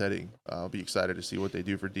same setting. I'll be excited to see what they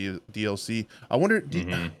do for DLC. I wonder,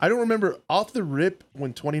 I don't remember off the rip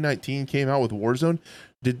when 2019 came out with Warzone,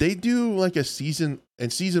 did they do like a season?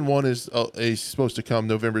 And season 1 is supposed to come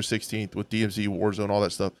November 16th with DMZ, Warzone, all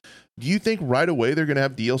that stuff. Do you think right away they're going to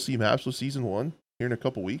have DLC maps with season 1 here in a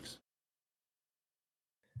couple weeks?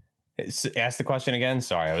 Ask the question again.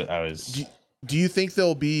 Sorry, I was. Do you think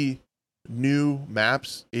there'll be new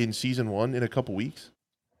maps in season 1 in a couple weeks?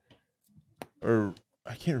 Or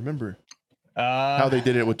I can't remember. How they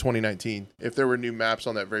did it with Uh, 2019? If there were new maps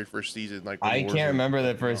on that very first season, like when I can't Warzone remember the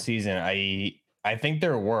came first out. season. I think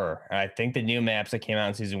there were. I think the new maps that came out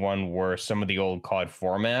in season one were some of the old COD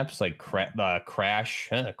 4 maps, like Crash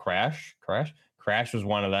was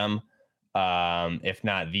one of them. If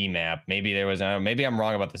not the map, maybe there was. Maybe I'm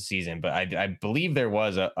wrong about the season, but I believe there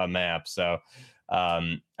was a map. So,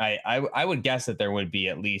 I would guess that there would be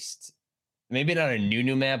at least maybe not a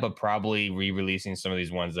new map, but probably re-releasing some of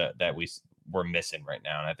these ones that we're missing right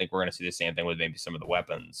now. And I think we're going to see the same thing with maybe some of the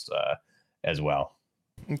weapons as well.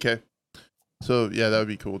 Okay. So yeah, that would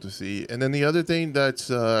be cool to see. And then the other thing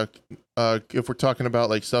that's if we're talking about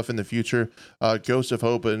like stuff in the future, Ghost of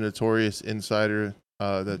Hope, a notorious insider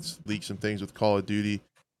that's leaked some things with Call of Duty,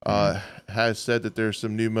 has said that there's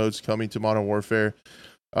some new modes coming to Modern Warfare.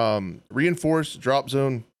 Reinforced, Drop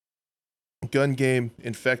Zone, Gun Game,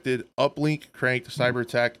 Infected, Uplink, Cranked, Cyber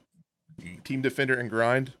Attack, Team Defender, and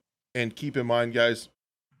Grind. And keep in mind, guys,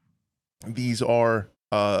 these are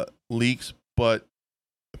leaks, but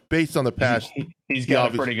based on the past, He's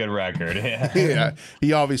got a pretty good record. Yeah. yeah,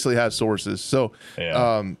 he obviously has sources. So,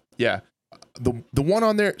 Yeah. yeah, the one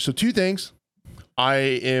on there. So two things. I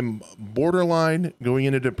am borderline going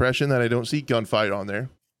into depression that I don't see gunfight on there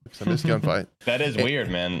because I miss gunfight. That is weird,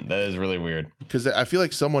 man. That is really weird. Because I feel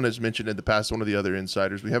like someone has mentioned in the past, one of the other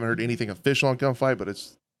insiders. We haven't heard anything official on gunfight, but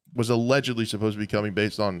it's was allegedly supposed to be coming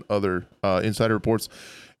based on other insider reports.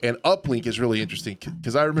 And Uplink is really interesting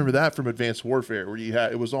because I remember that from Advanced Warfare, where you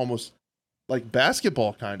had it was almost like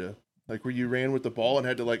basketball, kind of like where you ran with the ball and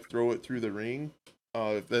had to like throw it through the ring.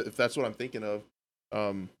 If that's what I'm thinking of,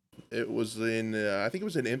 it was in I think it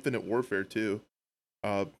was in Infinite Warfare too.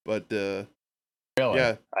 But Really?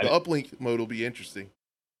 yeah, the Uplink mode will be interesting,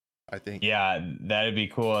 I think. Yeah, that'd be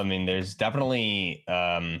cool. I mean, there's definitely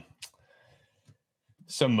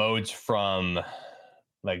some modes from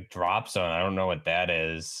like Drop Zone. I don't know what that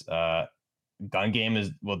is. Gun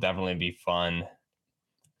Game will definitely be fun.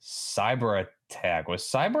 Cyber Attack, was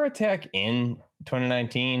Cyber Attack in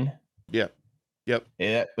 2019? Yeah. Yep.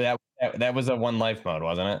 That was a one life mode,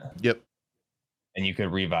 wasn't it? Yep. And you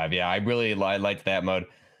could revive. Yeah, I really liked that mode.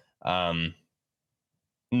 And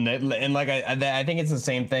like I think it's the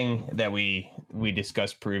same thing that we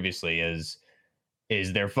discussed previously. Is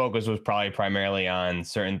their focus was probably primarily on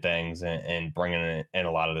certain things and bringing in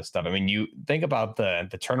a lot of this stuff. I mean, you think about the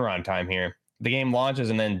turnaround time here. The game launches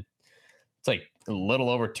and then it's like a little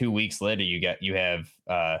over 2 weeks later you have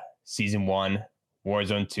season 1,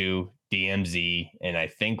 Warzone 2, DMZ, and I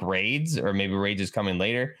think raids, or maybe raids is coming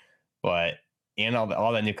later, but and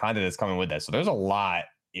all that new content that's coming with that. So there's a lot.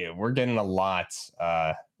 Yeah, we're getting a lot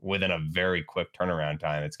within a very quick turnaround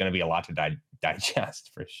time. It's going to be a lot to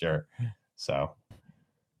digest for sure. So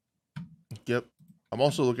Yep. I'm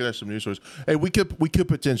also looking at some news stories. Hey, we could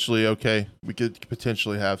potentially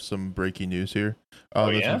have some breaking news here.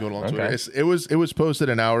 yeah? Going on Okay. Twitter. It was posted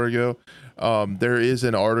an hour ago. There is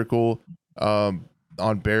an article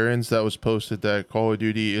on Barron's that was posted that Call of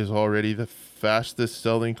Duty is already the fastest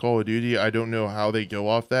selling Call of Duty. I don't know how they go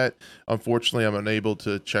off that. Unfortunately, I'm unable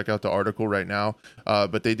to check out the article right now.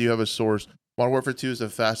 But they do have a source. Modern Warfare 2 is the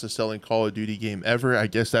fastest selling Call of Duty game ever. I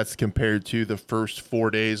guess that's compared to the first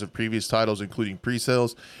 4 days of previous titles, including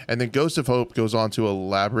pre-sales. And then Ghost of Hope goes on to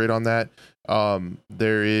elaborate on that.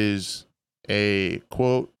 There is a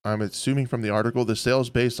quote, I'm assuming from the article, the sales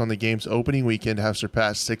based on the game's opening weekend have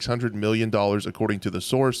surpassed $600 million according to the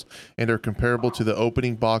source and are comparable to the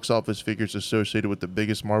opening box office figures associated with the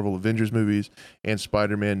biggest Marvel Avengers movies and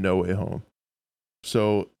Spider-Man No Way Home.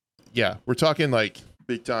 So yeah, we're talking like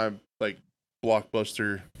big time, like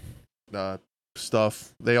blockbuster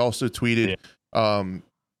stuff. They also tweeted PlayStation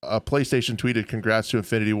tweeted congrats to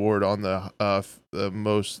Infinity Ward on the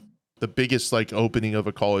biggest like opening of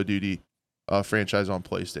a Call of Duty franchise on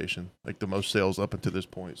PlayStation, like the most sales up until this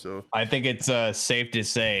point. So I think it's safe to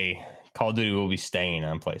say Call of Duty will be staying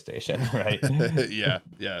on PlayStation, right? yeah,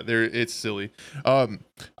 it's silly.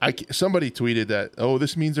 Somebody tweeted that, oh,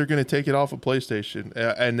 this means they're going to take it off of PlayStation,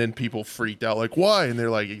 and then people freaked out, like, why? And they're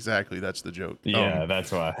like, exactly, that's the joke. Yeah,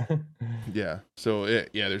 that's why. Yeah, so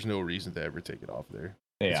there's no reason to ever take it off there.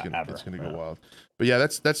 Yeah, it's gonna go wild. But yeah,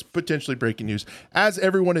 that's potentially breaking news, as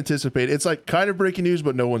everyone anticipated. It's like kind of breaking news,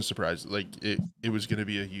 but no one's surprised. Like it was gonna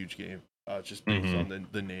be a huge game, just based on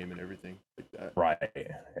the name and everything like that. Right.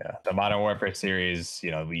 Yeah. The Modern Warfare series,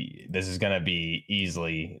 this is gonna be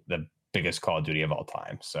easily the biggest Call of Duty of all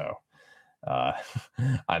time. So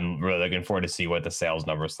I'm really looking forward to see what the sales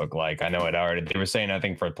numbers look like. I know they were saying, I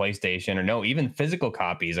think for PlayStation, or no, even physical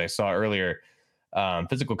copies. I saw earlier,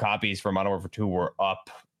 physical copies for Modern Warfare 2 were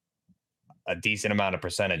up a decent amount of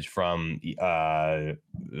percentage from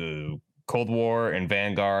Cold War and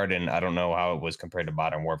Vanguard, and I don't know how it was compared to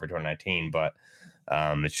Modern Warfare 2019, but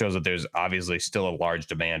it shows that there's obviously still a large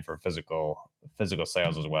demand for physical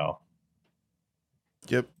sales as well.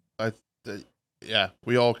 Yep. I, uh, yeah,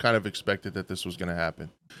 we all kind of expected that this was going to happen.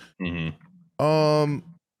 Mm-hmm.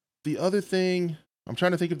 The other thing, I'm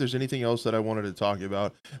trying to think if there's anything else that I wanted to talk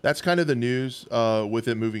about. That's kind of the news with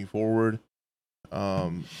it moving forward.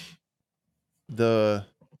 Um, the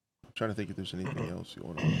I'm trying to think if there's anything else you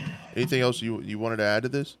want to, anything else you wanted to add to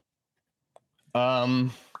this. I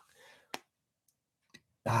mean,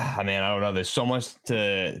 I don't know. There's so much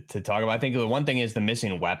to talk about. I think the one thing is the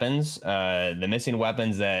missing weapons. The missing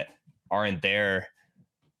weapons that aren't there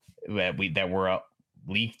that were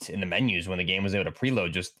leaked in the menus when the game was able to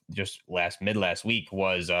preload just last week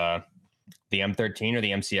was the M13 or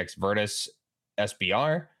the MCX Virtus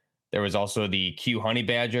SBR. There was also the Q Honey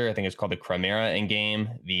Badger. I think it's called the Chimera in game.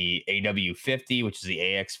 The AW50, which is the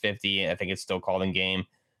AX50. I think it's still called in game.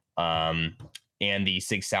 And the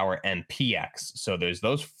Sig Sauer MPX. So there's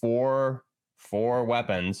those four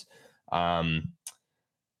weapons. Hyper,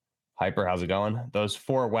 how's it going? Those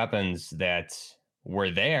four weapons that were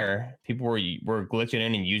there, people were glitching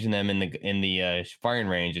in and using them in the firing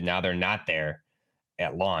range, and now they're not there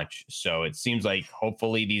at launch. So it seems like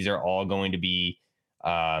hopefully these are all going to be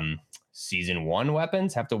season 1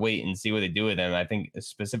 weapons. Have to wait and see what they do with them. I think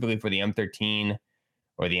specifically for the M13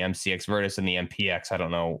 or the MCX Virtus and the MPX. I don't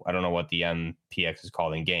know what the MPX is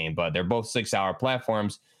called in game, but they're both 6-hour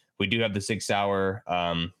platforms. We do have the 6-hour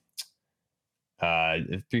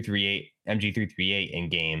 338 MG338 in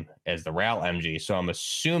game as the RAL MG. So I'm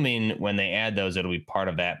assuming when they add those, it'll be part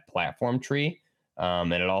of that platform tree.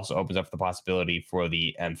 And it also opens up the possibility for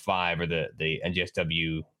the M5 or the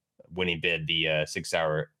NGSW winning bid, the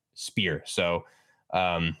 6-hour Spear. So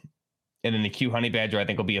and then the Q Honey Badger, I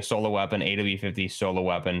think, will be a solo weapon, AW50 solo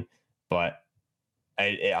weapon. But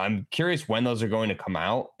I'm curious when those are going to come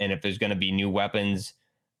out and if there's going to be new weapons,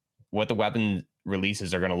 what the weapon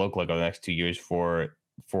releases are going to look like over the next 2 years for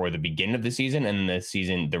the beginning of the season and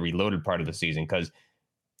the reloaded part of the season. Because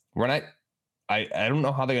we're not, I don't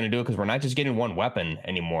know how they're going to do it because we're not just getting one weapon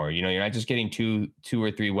anymore. You know, you're not just getting two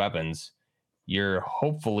or three weapons. You're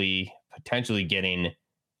hopefully potentially getting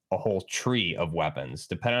a whole tree of weapons,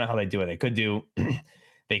 depending on how they do it.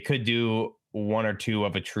 They could do one or two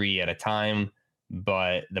of a tree at a time,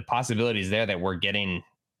 but the possibility is there that we're getting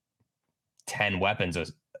 10 weapons,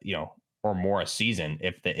 or more a season.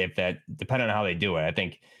 If that, depending on how they do it, I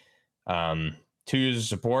think 2 years of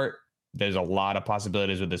support, there's a lot of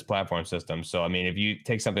possibilities with this platform system. So, I mean, if you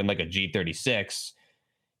take something like a G36,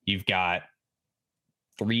 you've got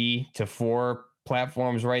 3 to 4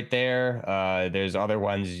 platforms right there. There's other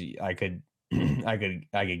ones I could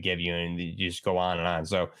give you, and you just go on and on.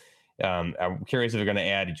 So I'm curious if they're going to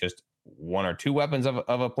add just 1 or 2 weapons of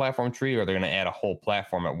a platform tree, or they're going to add a whole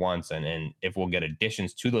platform at once, and if we'll get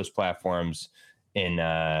additions to those platforms in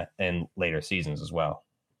later seasons as well.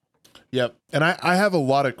 Yep. And I have a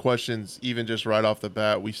lot of questions, even just right off the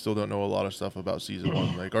bat. We still don't know a lot of stuff about season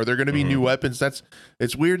 1. Like, are there going to be new weapons?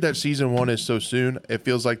 It's weird that season 1 is so soon. It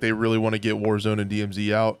feels like they really want to get Warzone and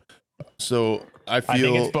DMZ out. So I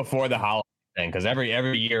think it's before the holiday thing, because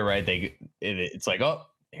every year, right? It's like, oh,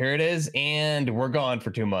 here it is, and we're gone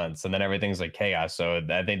for 2 months, and then everything's like chaos. So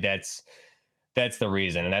I think that's the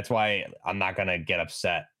reason, and that's why I'm not gonna get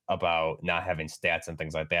upset about not having stats and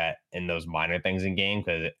things like that in those minor things in game,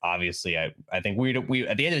 because obviously I think we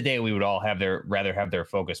at the end of the day we would all rather have their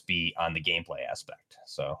focus be on the gameplay aspect.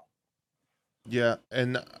 So yeah,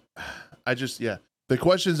 and the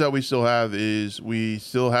questions that we still have is we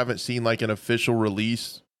still haven't seen like an official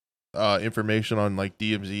release information on like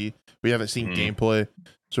DMZ. We haven't seen gameplay,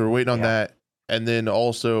 so we're waiting on that. And then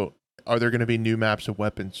also, are there going to be new maps and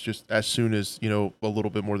weapons just as soon as, a little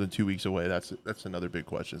bit more than 2 weeks away? That's another big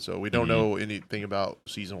question. So we don't know anything about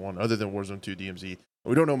season 1 other than Warzone 2 DMZ.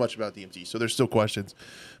 We don't know much about DMZ, so there's still questions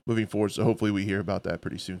moving forward. So hopefully we hear about that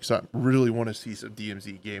pretty soon, because I really want to see some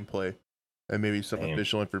DMZ gameplay and maybe some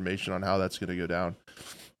official information on how that's going to go down.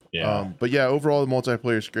 Yeah. But yeah, overall the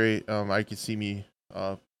multiplayer is great. I can see me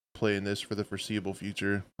playing this for the foreseeable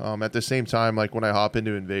future. At the same time, like when I hop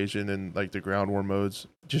into Invasion and like the ground war modes,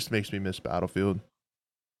 it just makes me miss Battlefield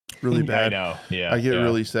really bad. I know. Yeah, I get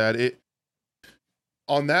really sad.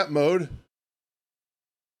 On that mode,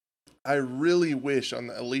 I really wish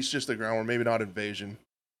on at least just the ground war, maybe not Invasion,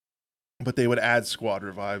 but they would add squad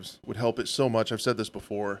revives. Would help it so much. I've said this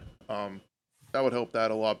before. That would help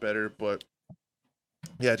that a lot better. But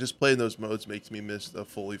yeah, just playing those modes makes me miss the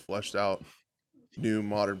fully fleshed out new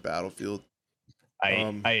modern Battlefield. I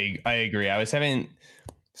agree. I was having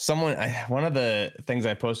one of the things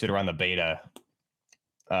I posted around the beta,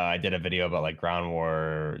 I did a video about like Ground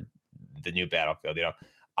War, the new Battlefield.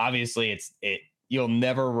 Obviously you'll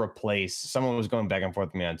never replace. Someone was going back and forth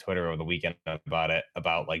with me on Twitter over the weekend about it,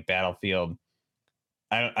 about like Battlefield.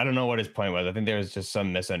 I don't know what his point was. I think there was just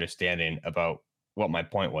some misunderstanding about what my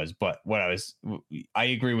point was. But I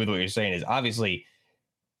agree with what you're saying is obviously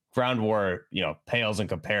Ground War, pales in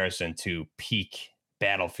comparison to peak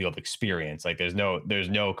Battlefield experience. Like there's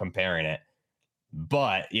no comparing it.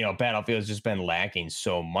 But, Battlefield's just been lacking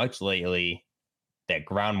so much lately that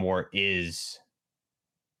Ground War is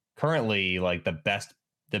currently like the best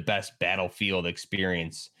Battlefield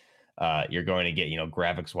experience you're going to get,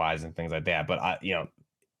 graphics wise and things like that. But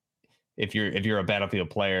if you're a Battlefield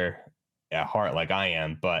player at heart like I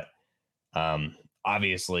am, but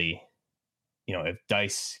obviously, if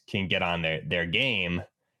DICE can get on their game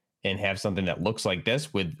and have something that looks like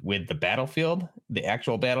this with the Battlefield, the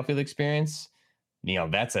actual Battlefield experience,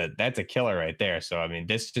 that's a killer right there. So I mean,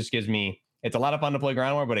 this just gives me, it's a lot of fun to play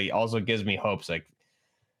Ground War, but it also gives me hopes. Like,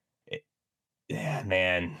 yeah,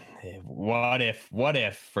 man, what if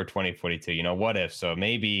for 2042? What if? So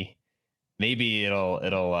maybe it'll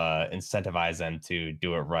incentivize them to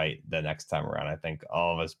do it right the next time around. I think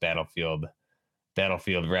all of us Battlefield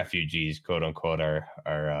refugees, quote unquote,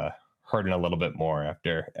 are hurting a little bit more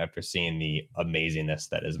after seeing the amazingness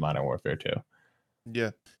that is Modern Warfare 2.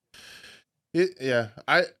 Yeah.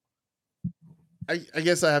 I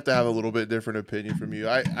guess I have to have a little bit different opinion from you.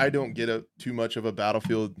 I don't get too much of a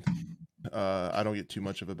Battlefield. I don't get too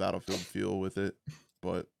much of a Battlefield feel with it,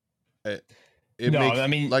 but no, makes, I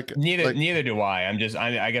mean, neither do I.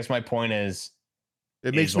 I guess my point is,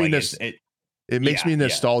 it makes me it makes me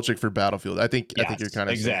nostalgic for Battlefield. I think you're kind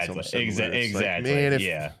of exactly. Like, man,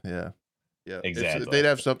 exactly. If they'd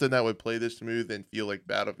have something that would play this smooth and feel like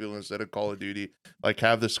Battlefield instead of Call of Duty, like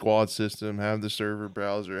have the squad system, have the server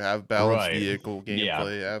browser, have balanced vehicle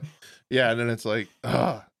gameplay, and then it's like,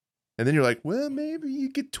 and then you're like, well, maybe you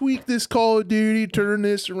could tweak this Call of Duty, turn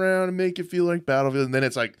this around, and make it feel like Battlefield, and then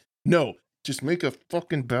it's like, no. Just make a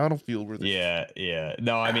fucking Battlefield with it. Yeah.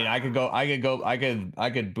 No, I mean, I could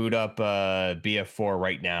boot up BF4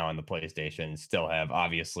 right now on the PlayStation and still have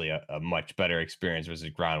obviously a much better experience versus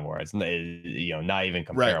Ground War. It's not even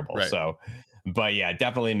comparable. Right. So, but yeah, it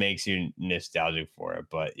definitely makes you nostalgic for it.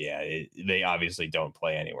 But yeah, they obviously don't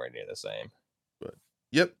play anywhere near the same. But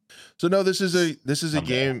yep. So no, this is a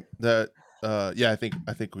game that I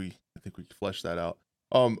think we fleshed that out.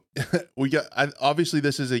 Obviously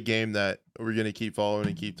this is a game that we're going to keep following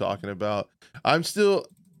and keep talking about. I'm still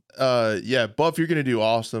Buff, you're going to do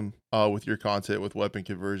awesome with your content with weapon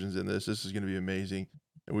conversions in this. This is going to be amazing.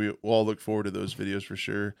 And we all look forward to those videos for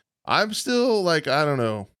sure. I'm still like, I don't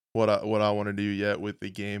know what I want to do yet with the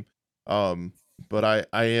game. But I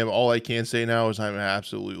am, all I can say now is I'm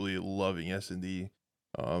absolutely loving S&D.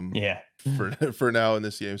 For now in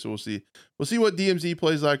this game. So we'll see what DMZ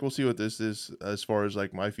plays like. We'll see what this is as far as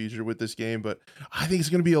like my future with this game, but I think it's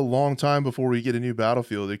going to be a long time before we get a new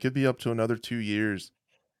Battlefield. It could be up to another 2 years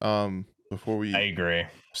before we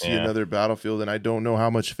see another Battlefield, and I don't know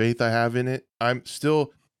how much faith I have in it. I'm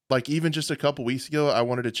still like, even just a couple weeks ago I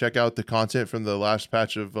wanted to check out the content from the last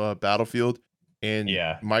patch of Battlefield, and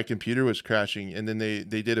my computer was crashing, and then they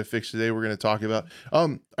did a fix today we're going to talk about.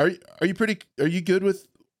 Are you good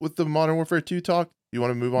with the Modern Warfare 2 talk? You want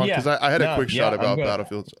to move on? Because I had a quick shot about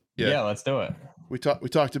Battlefields. Yeah, let's do it. We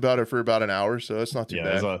talked about it for about an hour, so that's not too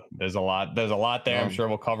bad. There's a lot there. I'm sure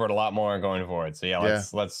we'll cover it a lot more going forward. So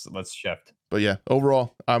let's shift. But yeah,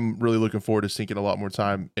 overall, I'm really looking forward to sinking a lot more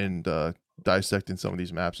time and dissecting some of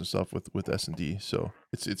these maps and stuff with S&D. So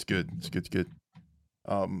it's good. It's good.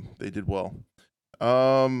 They did well.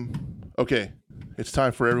 Okay, it's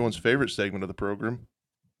time for everyone's favorite segment of the program.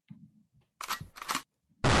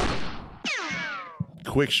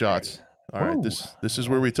 Quick shots. All right, this is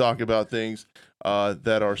where we talk about things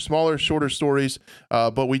that are smaller, shorter stories.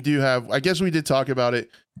 But we do have, I guess we did talk about it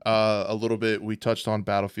a little bit. We touched on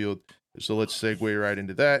Battlefield, so let's segue right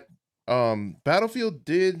into that. Battlefield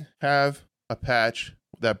did have a patch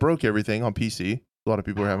that broke everything on PC. A lot of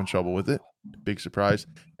people are having trouble with it. Big surprise.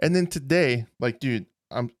 And then today, like, dude,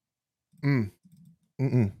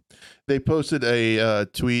 they posted a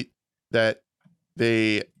tweet that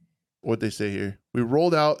what they say here. We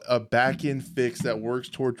rolled out a back-end fix that works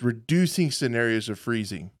towards reducing scenarios of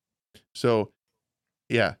freezing. So,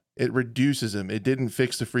 yeah, it reduces them. It didn't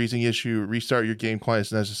fix the freezing issue. Restart your game client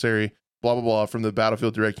as necessary. Blah, blah, blah, from the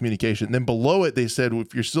Battlefield Direct Communication. And then below it, they said,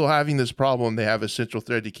 if you're still having this problem, they have a central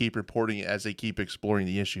thread to keep reporting it as they keep exploring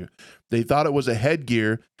the issue. They thought it was a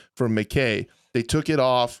headgear from McKay. They took it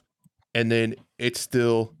off. and then it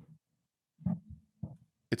still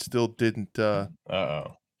didn't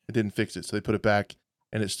it didn't fix it. So they put it back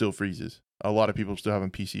and it still freezes. A lot of people still having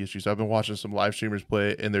PC issues. I've been watching some live streamers play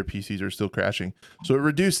it and their PCs are still crashing. So it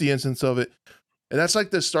reduced the instance of it. And that's like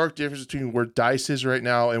the stark difference between where DICE is right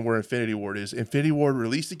now and where Infinity Ward is. Infinity Ward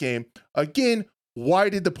released the game. Again, why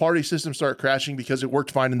did the party system start crashing? Because it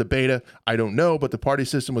worked fine in the beta. I don't know, but the party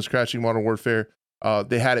system was crashing Modern Warfare.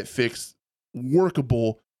 They had it fixed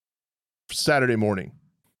workable Saturday morning.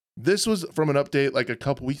 This was from an update like a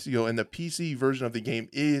couple weeks ago, and the PC version of the game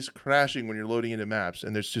is crashing when you're loading into maps,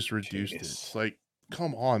 and it's just reduced it. It's like,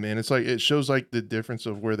 come on, man. It's like, it shows like the difference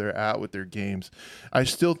of where they're at with their games. I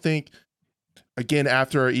still think, again,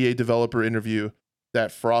 after our EA developer interview,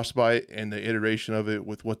 that Frostbite and the iteration of it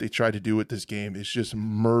with what they tried to do with this game is just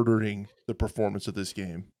murdering the performance of this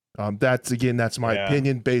game. That's my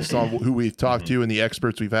opinion based on who we've talked to and the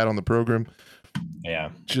experts we've had on the program.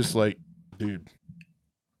 Yeah. Just like, dude,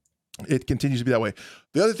 it continues to be that way.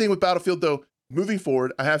 The other thing with Battlefield, though, moving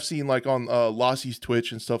forward, I have seen like on Lossie's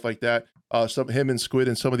Twitch and stuff like that, him and Squid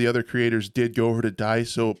and some of the other creators did go over to DICE,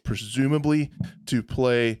 so presumably to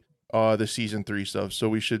play the Season 3 stuff. So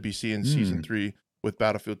we should be seeing Season 3 with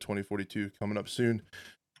Battlefield 2042 coming up soon.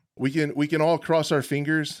 We can all cross our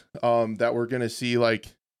fingers that we're gonna see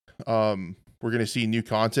new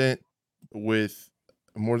content with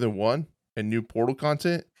more than one and new Portal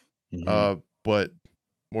content. But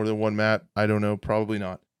more than one map, I don't know, probably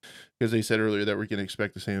not, because they said earlier that we're going to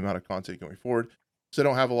expect the same amount of content going forward. So I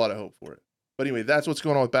don't have a lot of hope for it. But anyway, that's what's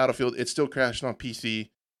going on with Battlefield. It's still crashing on PC,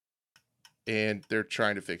 and they're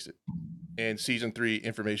trying to fix it. And Season 3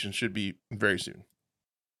 information should be very soon.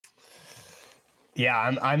 Yeah,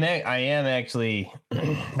 I am actually,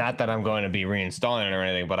 not that I'm going to be reinstalling it or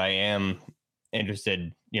anything, but I am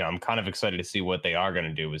interested. I'm kind of excited to see what they are going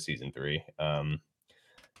to do with Season 3.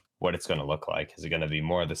 What it's going to look like. Is it going to be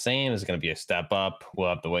more of the same? Is it going to be a step up? We'll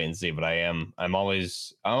have to wait and see. But I'm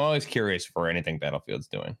always curious for anything Battlefield's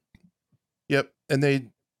doing. Yep,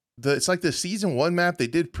 and it's like the Season 1 map they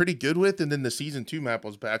did pretty good with, and then the Season 2 map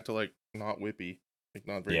was back to like not whippy, like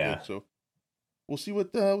not very good. So we'll see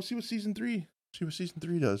what Season 3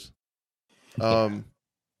 does. Yeah,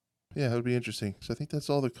 it would be interesting. So I think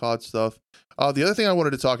that's all the COD stuff. The other thing I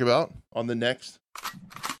wanted to talk about on the next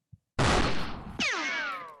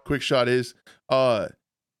quick shot is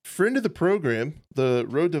friend of the program, the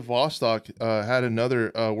Road to Vostok, had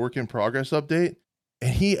another work in progress update,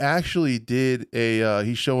 and he actually did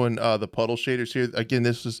he's showing the puddle shaders here. Again,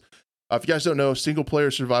 this is if you guys don't know, single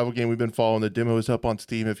player survival game we've been following. The demo is up on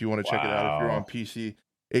Steam if you want to check it out if you're on PC.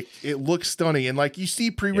 It looks stunning, and like you see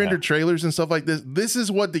pre-rendered trailers and stuff like this. This is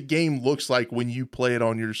what the game looks like when you play it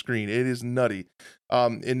on your screen. It is nutty.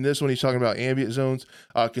 In this one, he's talking about ambient zones,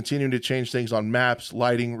 continuing to change things on maps,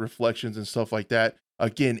 lighting, reflections, and stuff like that.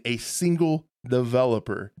 Again, a single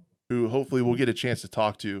developer who hopefully we'll get a chance to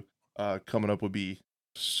talk to coming up would be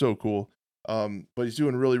so cool. But he's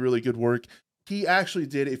doing really, really good work. He actually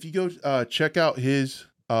did. If you go check out his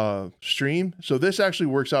stream, so this actually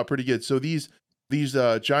works out pretty good. So these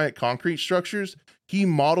giant concrete structures, he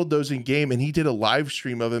modeled those in game, and he did a live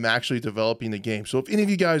stream of him actually developing the game. So if any of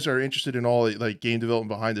you guys are interested in all like game development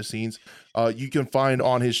behind the scenes, you can find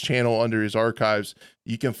on his channel under his archives,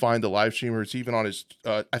 you can find the live stream, or it's even on his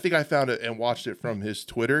I think I found it and watched it from his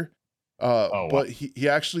Twitter. But he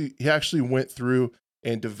actually went through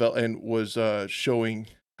and developed and was showing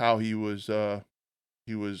how he was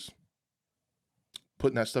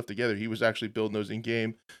putting that stuff together. He was actually building those in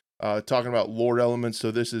game. Talking about lore elements.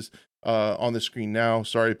 So this is on the screen now.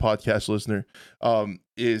 Sorry, podcast listener.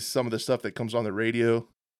 Is some of the stuff that comes on the radio.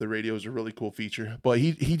 The radio is a really cool feature, but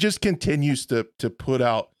he just continues to put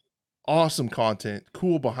out awesome content,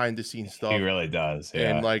 cool behind the scenes stuff. He really does,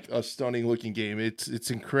 and like a stunning looking game.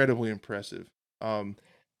 It's incredibly impressive. But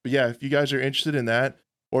yeah, if you guys are interested in that,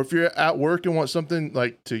 or if you're at work and want something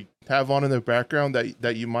like to have on in the background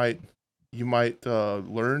that you might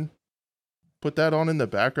learn. Put that on in the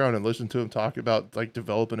background and listen to him talk about like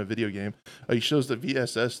developing a video game. He shows the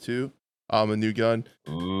VSS too, a new gun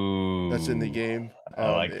that's in the game.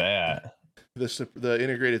 I like that. The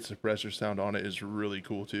integrated suppressor sound on it is really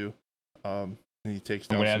cool too. And he takes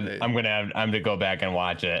down I'm gonna go back and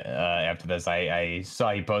watch it after this. I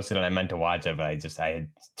saw he posted it and I meant to watch it, but I had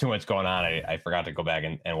too much going on. I forgot to go back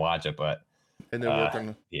and watch it, but. And they're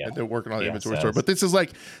working on the inventory store. But this is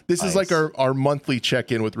like our monthly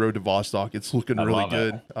check-in with Road to Vostok. It's looking really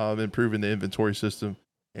good. Improving the inventory system,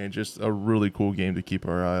 and just a really cool game to keep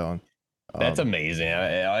our eye on. That's amazing.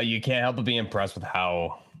 You can't help but be impressed with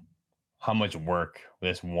how much work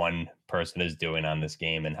this one person is doing on this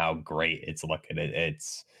game and how great it's looking.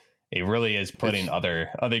 It's it really is putting other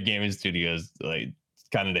gaming studios like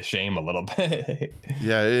kind of to shame a little bit.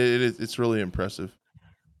 Yeah, it's really impressive.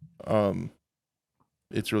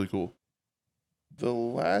 It's really cool. The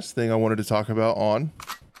last thing I wanted to talk about on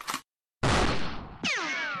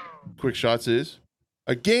Quick Shots is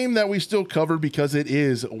a game that we still cover because it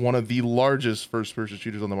is one of the largest first-person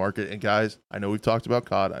shooters on the market. And guys, I know we've talked about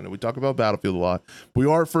COD, I know we talk about Battlefield a lot. We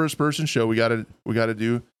are a first-person show. We gotta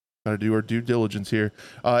do our due diligence here.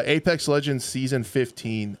 Apex Legends Season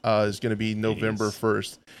 15 is going to be November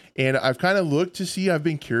 1st. And I've kind of looked to see, I've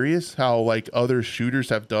been curious how like other shooters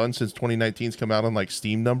have done since 2019's come out on like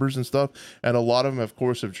Steam numbers and stuff. And a lot of them, of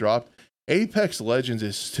course, have dropped. Apex Legends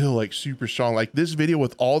is still like super strong. Like this video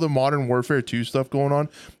with all the Modern Warfare 2 stuff going on,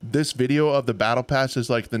 this video of the battle pass is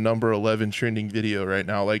like the number 11 trending video right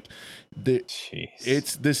now. Like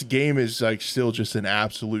this game is like still just an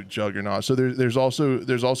absolute juggernaut. So there's also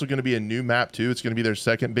going to be a new map too. It's going to be their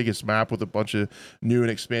second biggest map with a bunch of new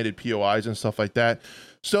and expanded POIs and stuff like that.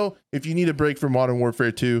 So if you need a break from Modern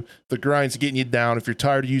Warfare 2, the grind's getting you down. If you're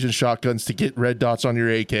tired of using shotguns to get red dots on your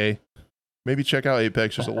AK, maybe check out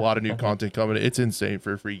Apex. There's a lot of new content coming. It's insane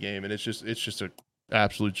for a free game, and it's just an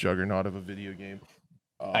absolute juggernaut of a video game.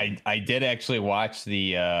 I did actually watch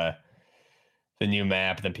the new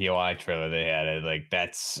map, the POI trailer they had. Like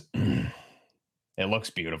that's it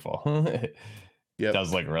looks beautiful. It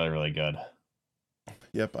does look really, really good.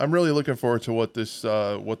 Yep, I'm really looking forward to what this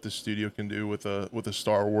studio can do with a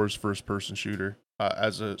Star Wars first person shooter.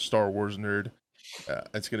 As a Star Wars nerd,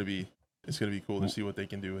 it's gonna be cool to see what they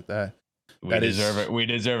can do with that. We deserve it. We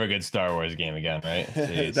deserve a good Star Wars game again, right?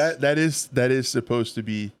 that is supposed to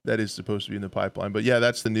be in the pipeline. But yeah,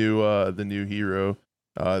 that's the new hero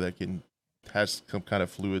that has some kind of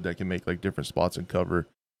fluid that can make like different spots and cover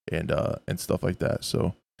and stuff like that.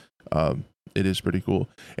 So it is pretty cool.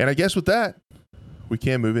 And I guess with that, we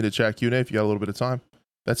can move into chat Q&A if you got a little bit of time.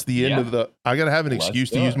 That's the end of the. I gotta have an excuse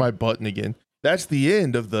to use my button again. That's the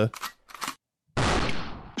end of the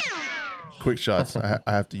Quick Shots. I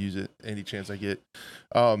have to use it any chance I get.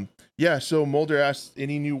 Yeah, so Mulder asked,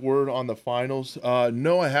 any new word on the finals?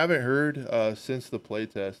 No, I haven't heard since the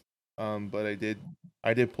playtest. But I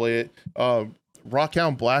did play it.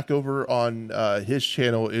 Rockhound Black over on his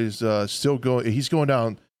channel is still going. He's going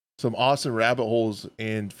down some awesome rabbit holes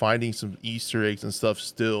and finding some Easter eggs and stuff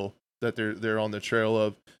still that they're on the trail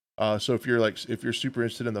of. So if you're super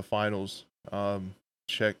interested in the finals,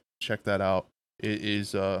 check that out. It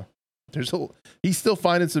is he's still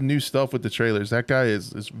finding some new stuff with the trailers. That guy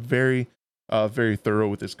is very very thorough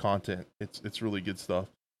with his content. It's really good stuff.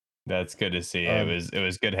 That's good to see. It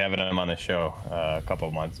was good having him on the show a couple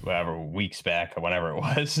of months, weeks back, whenever it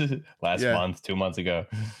was, last month, 2 months ago.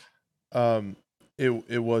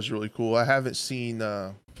 It was really cool. I haven't seen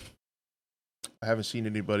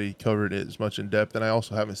anybody cover it as much in depth, and I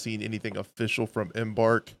also haven't seen anything official from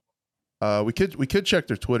Embark. We could check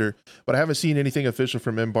their Twitter, but I haven't seen anything official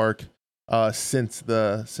from Embark since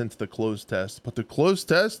the closed test. But the closed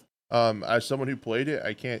test, as someone who played it,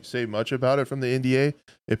 I can't say much about it from the NDA.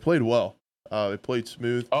 It played well. It played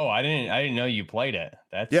smooth. Oh, I didn't know you played it.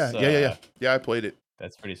 That's yeah. I played it.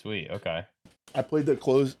 That's pretty sweet. Okay. I played the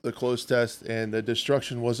closed test, and the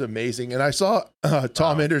destruction was amazing. And I saw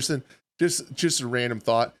Tom Henderson. Just a random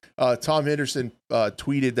thought. Tom Henderson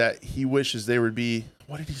tweeted that he wishes there would be.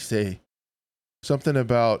 What did he say? Something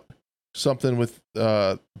with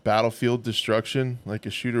Battlefield destruction, like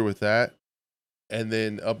a shooter with that. And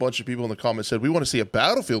then a bunch of people in the comments said, we want to see a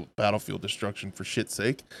Battlefield destruction for shit's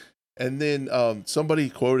sake. And then somebody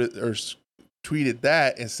quoted or tweeted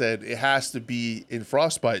that and said, it has to be in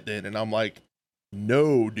Frostbite then. And I'm like,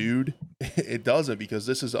 no, dude, it doesn't, because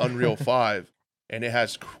this is Unreal 5 and it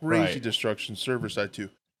has crazy destruction server side too.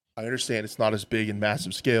 I understand it's not as big and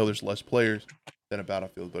massive scale. There's less players than a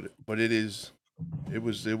Battlefield, but it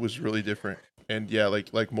was really different. And yeah,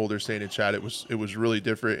 like Mulder's saying in chat, it was really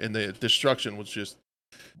different, and the destruction was just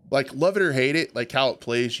like, love it or hate it, like how it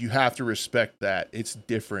plays, you have to respect that it's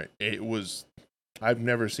different. I've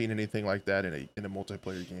never seen anything like that in a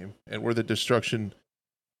multiplayer game, and where the destruction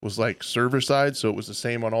was like server side, so it was the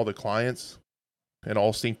same on all the clients and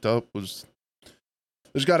all synced up.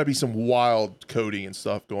 There's got to be some wild coding and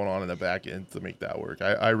stuff going on in the back end to make that work.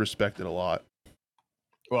 I respect it a lot.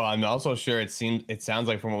 Well, I'm also sure it sounds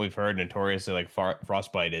like, from what we've heard, notoriously like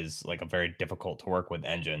Frostbite is like a very difficult to work with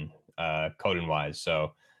engine, coding wise.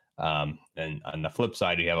 So, and on the flip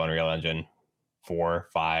side, you have Unreal Engine 4,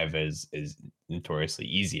 5 is notoriously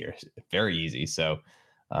easier, very easy. So,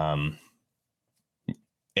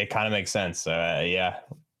 it kind of makes sense. Yeah,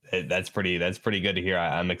 that's pretty good to hear.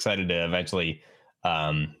 I'm excited to eventually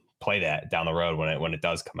play that down the road when it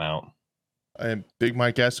does come out. And Big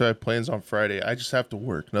Mike asked if I have plans on Friday. I just have to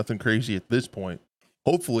work. Nothing crazy at this point.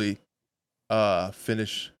 Hopefully,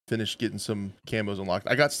 finish getting some camos unlocked.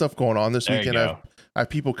 I got stuff going on this There weekend. you I go. have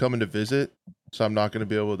people coming to visit, so I'm not going to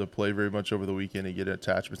be able to play very much over the weekend and get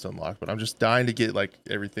attachments unlocked. But I'm just dying to get like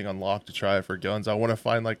everything unlocked to try it for guns. I want to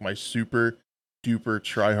find like my super duper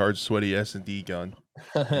try hard sweaty S&D gun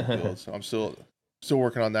build. So I'm still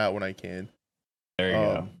working on that when I can. There you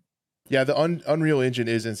go. Yeah, the Unreal Engine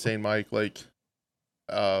is insane, Mike. Like,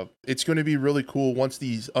 it's going to be really cool once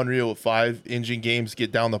these Unreal 5 engine games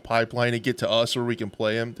get down the pipeline and get to us where we can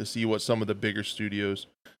play them to see what some of the bigger studios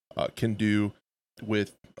can do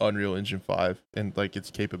with Unreal Engine 5 and like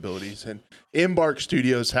its capabilities. And Embark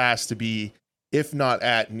Studios has to be, if not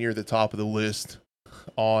at near the top of the list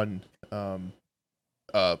on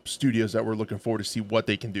studios that we're looking forward to see what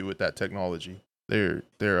they can do with that technology. They're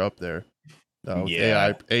up there.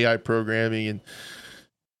 With AI programming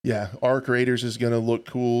and Arc Raiders is gonna look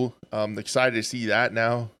cool. Excited to see that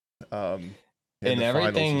now. And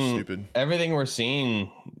everything we're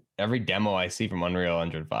seeing, every demo I see from Unreal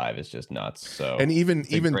Engine 5 is just nuts. So and even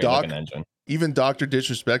Dr.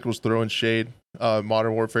 Disrespect was throwing shade.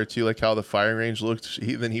 Modern Warfare 2, like how the firing range looked.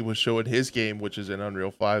 Then he was showing his game, which is in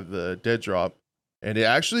Unreal 5, the Dead Drop, and it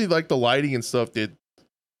actually like the lighting and stuff did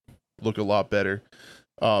look a lot better.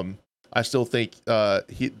 I still think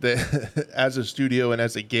as a studio and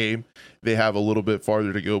as a game, they have a little bit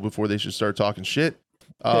farther to go before they should start talking shit.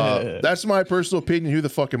 That's my personal opinion. Who the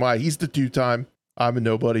fuck am I? He's the two-time. I'm a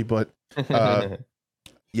nobody, but it's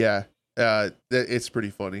pretty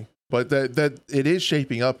funny. But that it is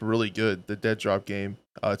shaping up really good. The Dead Drop game.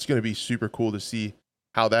 It's going to be super cool to see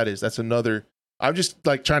how that is. That's another. I'm just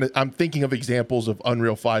like I'm thinking of examples of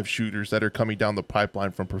Unreal 5 shooters that are coming down the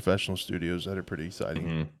pipeline from professional studios that are pretty exciting.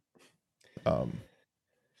 Mm-hmm. I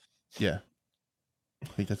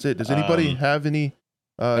think that's it. Does anybody have any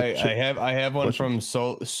I have one questions?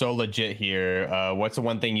 From so legit here. What's the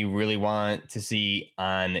one thing you really want to see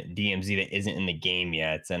on DMZ that isn't in the game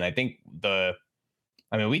yet? And I think you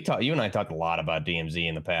and I talked a lot about DMZ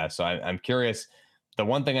in the past, so I'm curious. The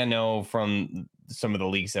one thing I know from some of the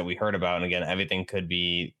leaks that we heard about, and again, everything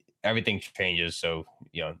changes, so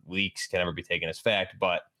leaks can never be taken as fact,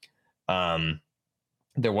 but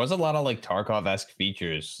there was a lot of like Tarkov-esque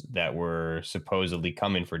features that were supposedly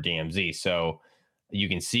coming for DMZ. So you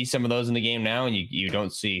can see some of those in the game now, and you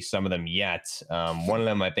don't see some of them yet. One of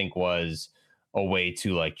them I think was a way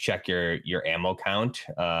to like check your ammo count.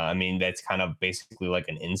 That's kind of basically like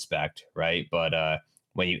an inspect, right? But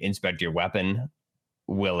when you inspect your weapon,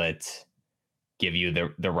 will it give you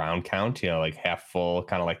the round count? Like half full,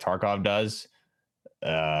 kind of like Tarkov does.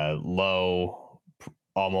 Low,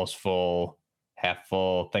 almost full, half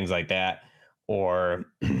full, things like that. Or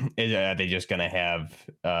are they just going to have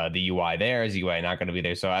the UI there? Is the UI not going to be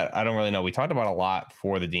there? So I don't really know. We talked about a lot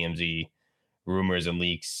for the DMZ rumors and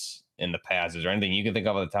leaks in the past. Is there anything you can think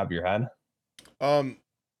of at the top of your head? I'm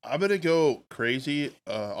going to go crazy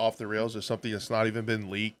off the rails of something that's not even been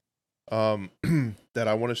leaked. That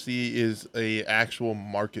I want to see is a actual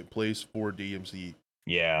marketplace for DMZ.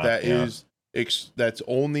 That's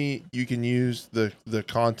only you can use the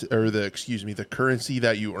content or the currency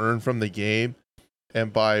that you earn from the game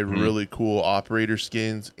and buy really cool operator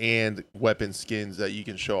skins and weapon skins that you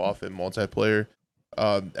can show off in multiplayer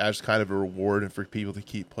as kind of a reward and for people to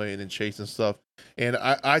keep playing and chasing stuff. And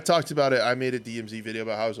I talked about it. I made a DMZ video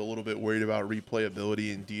about how I was a little bit worried about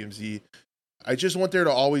replayability in DMZ. I just want there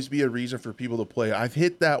to always be a reason for people to play. I've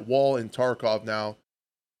hit that wall in Tarkov now.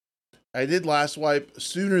 I did last wipe,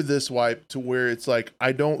 sooner this wipe, to where it's like,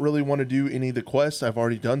 I don't really want to do any of the quests. I've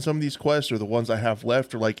already done some of these quests, or the ones I have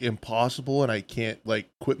left are like impossible, and I can't like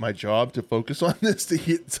quit my job to focus on this to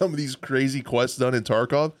get some of these crazy quests done in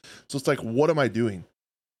Tarkov. So it's like, what am I doing?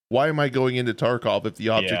 Why am I going into Tarkov if the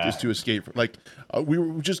object is to escape? Like, we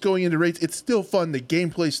were just going into raids. It's still fun. The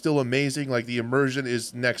gameplay's still amazing. Like, the immersion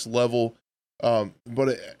is next level.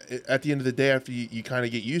 But at the end of the day, after you kind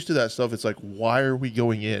of get used to that stuff, it's like, why are we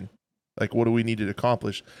going in? Like, what do we need to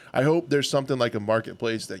accomplish? I hope there's something like a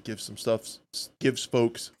marketplace that gives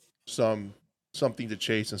folks something to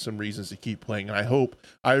chase and some reasons to keep playing. And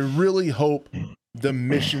I really hope the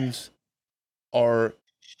missions are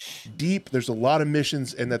deep. There's a lot of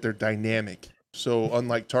missions and that they're dynamic. So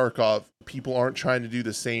unlike Tarkov, people aren't trying to do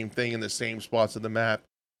the same thing in the same spots of the map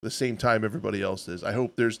the same time everybody else is. I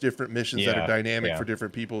hope there's different missions that are dynamic for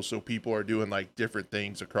different people, so people are doing like different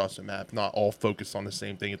things across the map, not all focused on the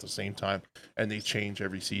same thing at the same time, and they change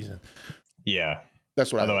every season.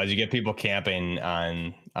 That's what I hope. Otherwise, you get people camping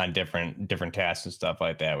on different tasks and stuff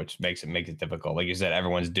like that, which makes it difficult. Like you said,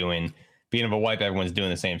 everyone's doing being of a wipe, everyone's doing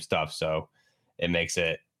the same stuff, so it makes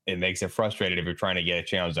it frustrating if you're trying to get a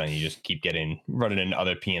challenge done. You just keep running into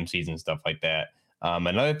other PMCs and stuff like that.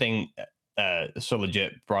 Another thing, so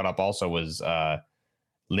legit brought up also was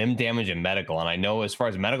limb damage and medical. And I know as far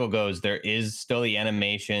as medical goes, there is still the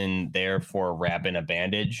animation there for wrapping a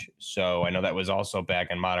bandage. So I know that was also back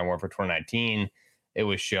in Modern Warfare 2019. It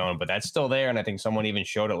was shown, but that's still there. And I think someone even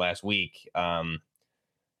showed it last week.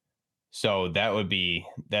 So that'd be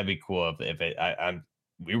cool if it.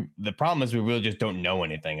 The problem is we really just don't know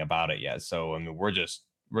anything about it yet. So I mean, we're just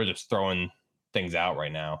throwing things out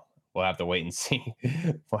right now. We'll have to wait and see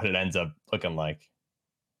what it ends up looking like.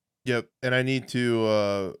 Yep, and I need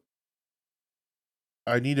to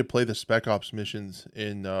play the Spec Ops missions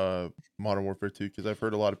in Modern Warfare 2 because I've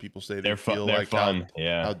heard a lot of people say they feel They're like fun.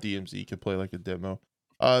 how DMZ could play like a demo.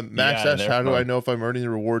 Max Yeah, asks, they're how do I fun. know if I'm earning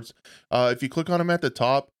the rewards? If you click on them at the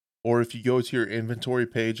top, or if you go to your inventory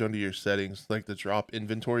page under your settings, like the drop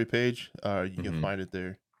inventory page, you can find it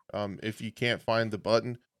there. If you can't find the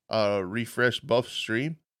button, refresh buff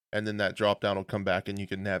stream, and then that drop down will come back and you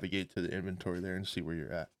can navigate to the inventory there and see where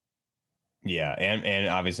you're at. Yeah, and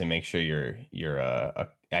obviously make sure your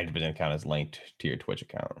Activision account is linked to your Twitch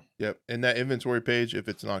account. Yep, and that inventory page, if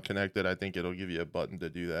it's not connected, I think it'll give you a button to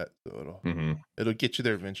do that. So it'll get you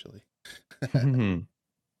there eventually.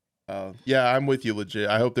 Yeah, I'm with you, legit.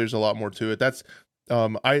 I hope there's a lot more to it. That's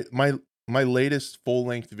my latest full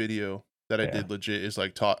length video that I did legit is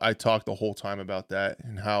like I talked the whole time about that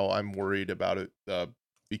and how I'm worried about it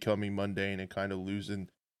becoming mundane and kind of losing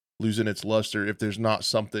its luster if there's not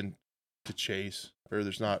something to chase or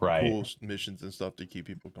there's not cool missions and stuff to keep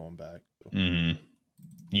people going back. So.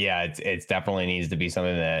 Yeah, it's definitely needs to be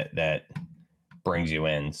something that brings you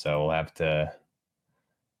in. So we'll have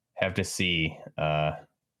to see how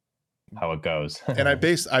it goes. And I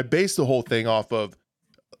based the whole thing off of,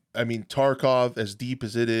 I mean, Tarkov, as deep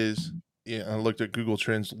as it is, I looked at Google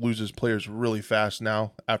Trends, loses players really fast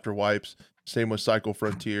now after wipes. Same with Cycle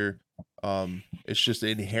Frontier. It's just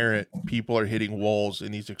inherent. People are hitting walls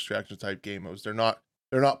in these extraction type game modes. They're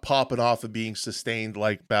not popping off of being sustained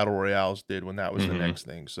like battle royales did when that was the next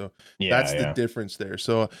thing. So that's the difference there.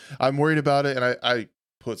 So I'm worried about it, and I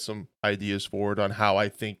put some ideas forward on how I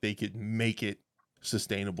think they could make it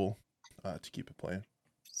sustainable to keep it playing.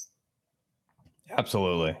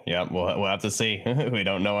 Absolutely. Yeah, we'll have to see. We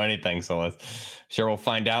don't know anything, so we'll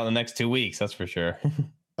find out in the next 2 weeks. That's for sure.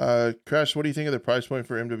 Crash, what do you think of the price point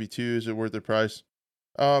for MW2? Is it worth the price?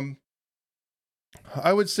 I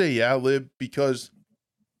would say yeah, Lib, because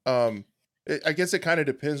I guess it kind of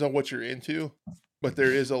depends on what you're into, but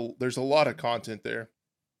there's a lot of content there.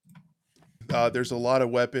 There's a lot of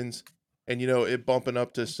weapons, and it bumping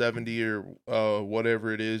up to 70 or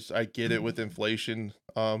whatever it is. I get it with inflation.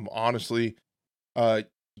 Honestly,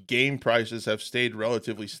 game prices have stayed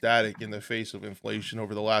relatively static in the face of inflation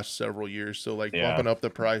over the last several years. So bumping up the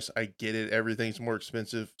price, I get it. Everything's more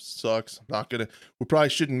expensive. Sucks. We probably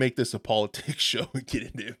shouldn't make this a politics show and get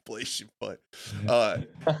into inflation, but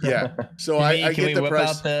yeah. So I get the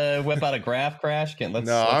price. Whip out a graph, Crash? Let's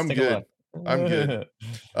I'm take good. a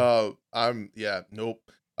look. I'm good. Nope.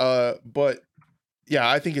 But yeah,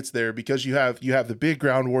 I think it's there because you have the big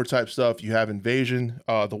ground war type stuff. You have invasion.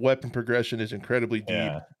 The weapon progression is incredibly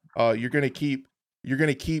deep. You're gonna keep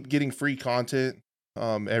getting free content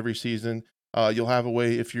every season. You'll have a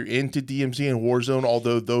way if you're into DMZ and Warzone,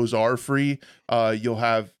 although those are free. You'll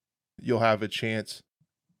have a chance.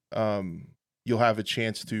 You'll have a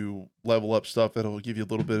chance to level up stuff that'll give you a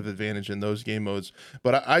little bit of advantage in those game modes.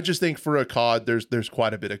 But I just think for a COD, there's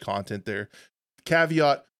quite a bit of content there.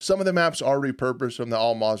 Caveat, some of the maps are repurposed from the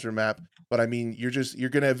Al Mazrah map, but I mean, you're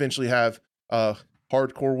going to eventually have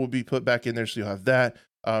hardcore will be put back in there. So you'll have that.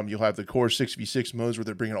 You'll have the core 6v6 modes where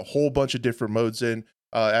they're bringing a whole bunch of different modes in.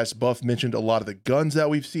 As Buff mentioned, a lot of the guns that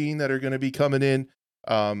we've seen that are going to be coming in.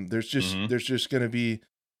 There's just going to be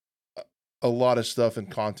a lot of stuff and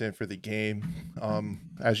content for the game.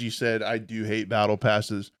 As you said, I do hate battle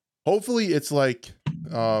passes. Hopefully it's like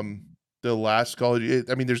the last Call of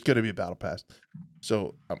Duty. I mean, there's going to be a battle pass.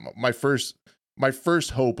 So my first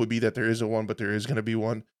hope would be that there isn't one, but there is going to be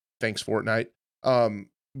one. Thanks, Fortnite.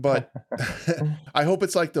 But I hope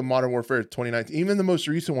it's like the Modern Warfare 2019, even the most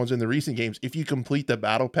recent ones in the recent games. If you complete the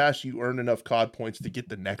battle pass, you earn enough COD points to get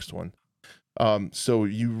the next one. So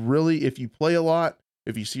you really, if you play a lot,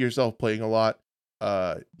 if you see yourself playing a lot,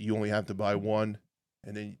 you only have to buy one,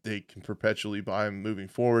 and then they can perpetually buy them moving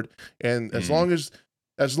forward. And as long as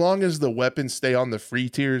the weapons stay on the free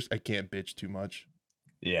tiers, I can't bitch too much.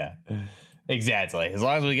 Yeah. Exactly. As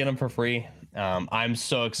long as we get them for free, I'm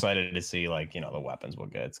so excited to see like the weapons we'll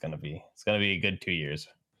get. It's gonna be a good 2 years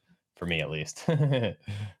for me at least.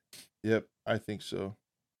 Yep, I think so.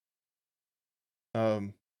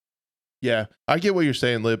 Um, yeah, I get what you're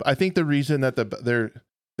saying, Lib. I think the reason that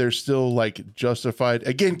they're still like justified,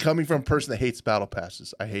 again, coming from a person that hates battle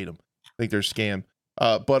passes. I hate them. I think they're a scam.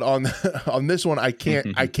 But on on this one, I can't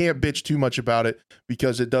bitch too much about it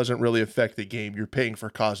because it doesn't really affect the game. You're paying for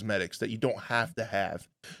cosmetics that you don't have to have.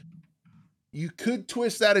 You could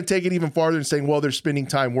twist that and take it even farther and saying, well, they're spending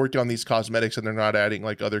time working on these cosmetics and they're not adding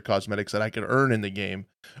like other cosmetics that I can earn in the game.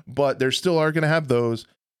 But there still are going to have those.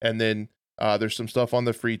 And then there's some stuff on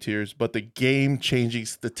the free tiers, but the game changing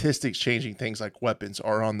statistics, changing things like weapons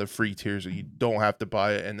are on the free tiers. You don't have to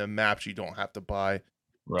buy it, and the maps you don't have to buy.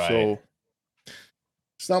 Right. So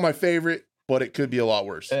it's not my favorite, but it could be a lot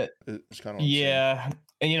worse. Uh, It's kind of what I'm saying. yeah,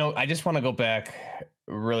 and I just want to go back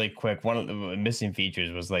really quick. One of the missing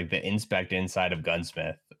features was like the inspect inside of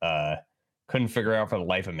Gunsmith. Couldn't figure out for the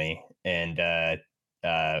life of me, and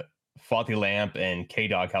Faulty Lamp and K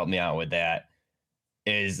Dog helped me out with that.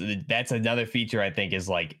 That's another feature I think is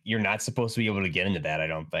like you're not supposed to be able to get into that. I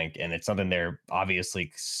don't think, and it's something they're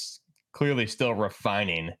obviously clearly still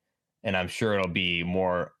refining, and I'm sure it'll be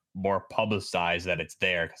more publicized that it's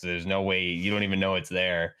there because there's no way you don't even know it's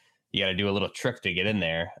there. You got to do a little trick to get in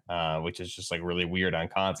there, which is just like really weird on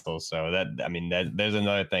consoles. So that I mean that there's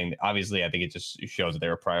another thing. Obviously, I think it just shows that they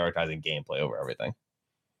were prioritizing gameplay over everything.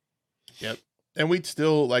 Yep. And we'd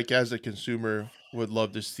still, like, as a consumer, would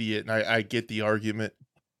love to see it. And I get the argument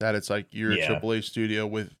that it's like you're a Yeah. AAA studio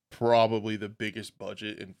with probably the biggest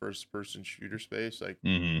budget in first person shooter space. Like,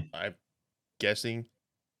 Hmm. I'm guessing.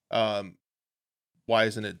 Um, why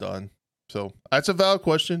isn't it done? So that's a valid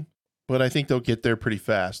question, but I think they'll get there pretty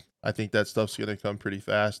fast. I think that stuff's going to come pretty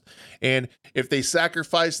fast. And if they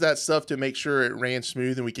sacrifice that stuff to make sure it ran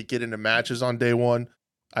smooth and we could get into matches on day one,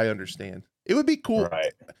 I understand. It would be cool.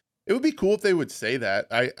 Right. It would be cool if they would say that.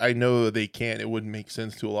 I know they can't. It wouldn't make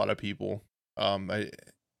sense to a lot of people.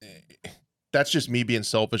 That's just me being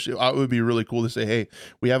selfish. It would be really cool to say, hey,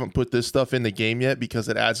 we haven't put this stuff in the game yet because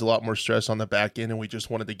it adds a lot more stress on the back end, and we just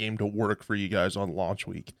wanted the game to work for you guys on launch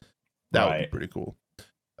week. That would be Right. pretty cool.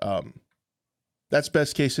 That's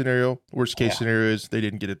best case scenario. Worst case Yeah. scenario is they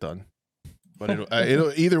didn't get it done. But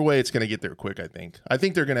it'll either way, it's going to get there quick. I think. I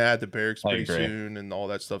think they're going to add the barracks I pretty agree. soon, and all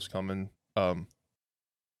that stuff's coming.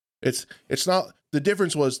 It's not, the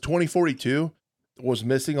difference was 2042 was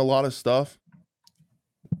missing a lot of stuff,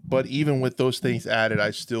 but even with those things added,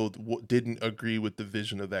 I still didn't agree with the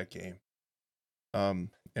vision of that game.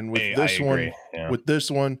 And with I this agree. one, Yeah.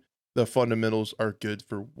 the fundamentals are good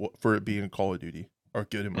for it being Call of Duty, are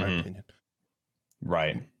good in my opinion.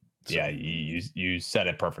 Right. So, Yeah, you said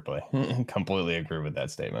it perfectly. Completely agree with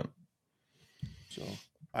that statement. so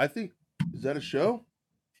I think, is that a show?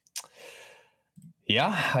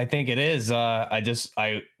 Yeah, I think it is.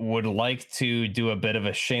 I would like to do a bit of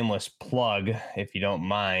a shameless plug, if you don't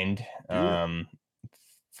mind. Do it.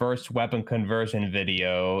 First weapon conversion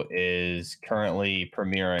video is currently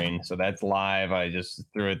premiering, so that's live. I just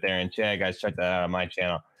threw it there in chat. Guys, check that out on my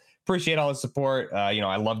channel. Appreciate all the support. I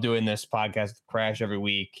love doing this podcast with Crash every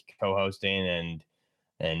week, co-hosting,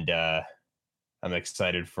 and I'm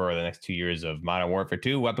excited for the next 2 years of Modern Warfare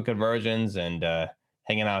 2 weapon conversions and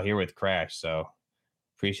hanging out here with Crash. So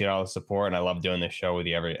appreciate all the support, and I love doing this show with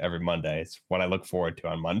you every Monday. It's what I look forward to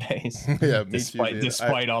on Mondays, Yeah, me too, despite man.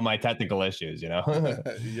 despite all my technical issues.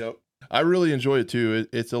 Yep. I really enjoy it too.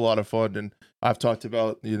 It's a lot of fun, and I've talked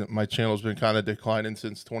about, my channel's been kind of declining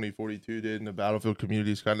since 2042 did, and the Battlefield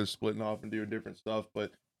community's kind of splitting off and doing different stuff.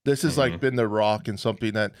 But this has like been the rock and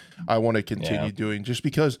something that I want to continue doing, just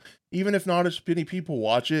because even if not as many people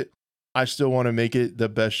watch it, I still want to make it the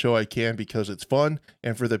best show I can because it's fun,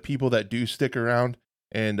 and for the people that do stick around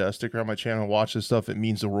and stick around my channel and watch this stuff, it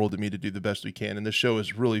means the world to me to do the best we can. And the show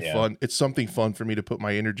is really fun. It's something fun for me to put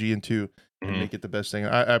my energy into and make it the best thing.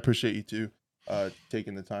 I appreciate you too,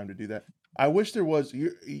 taking the time to do that. I wish there was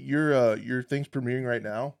your thing's premiering right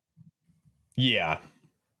now. Yeah.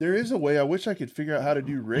 There is a way. I wish I could figure out how to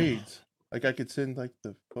do raids. Like I could send like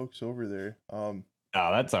the folks over there. Oh,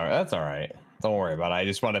 that's all right. That's all right. Don't worry about it. I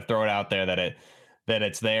just want to throw it out there that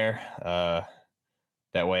it's there.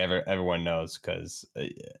 That way everyone knows, because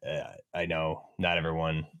I know not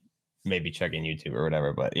everyone may be checking YouTube or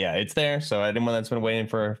whatever, but yeah, it's there. So anyone that's been waiting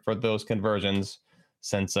for those conversions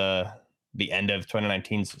since the end of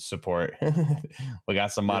 2019's support, we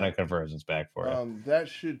got some modern conversions back for you. That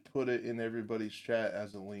should put it in everybody's chat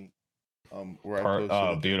as a link. Where I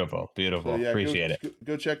posted it. Beautiful. So, yeah, Appreciate it.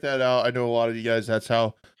 go check that out. I know a lot of you guys, that's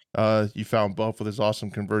how You found Buff with his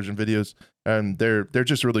awesome conversion videos, and they're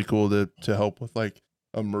just really cool to help with like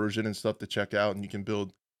immersion and stuff to check out, and you can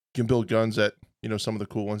build guns that, you know, some of the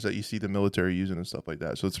cool ones that you see the military using and stuff like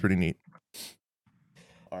that. So it's pretty neat.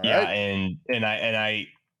 All Yeah, right. and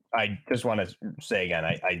I just want to say again,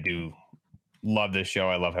 I do love this show.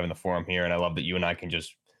 I love having the forum here, and I love that you and I can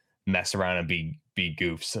just mess around and be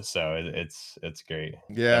goofs. So it's great.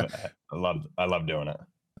 Yeah. I love doing it.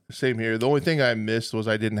 Same here. The only thing I missed was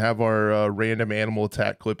I didn't have our random animal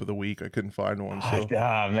attack clip of the week. I couldn't find one. So,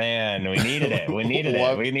 Man, we needed it. We needed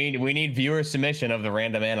it. We need viewer submission of the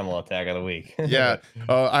random animal attack of the week. Yeah,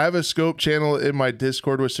 I have a scope channel in my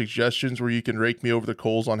Discord with suggestions where you can rake me over the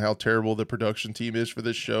coals on how terrible the production team is for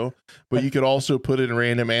this show. But you could also put in a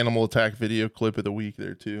random animal attack video clip of the week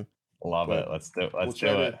there too. Love But it. Let's do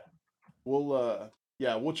it.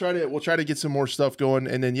 We'll try to get some more stuff going,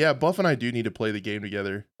 and then yeah, Buff and I do need to play the game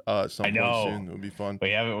together some point soon. It would be fun. We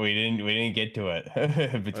didn't get to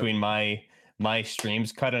it between my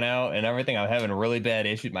streams cutting out and everything. I'm having really bad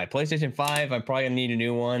issues. My PlayStation 5, I'm probably gonna need a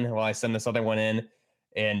new one while I send this other one in.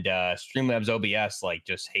 And Streamlabs OBS like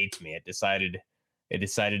just hates me. It decided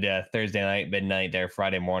Thursday night, midnight there,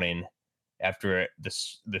 Friday morning, after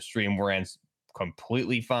the stream ran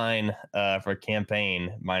completely fine for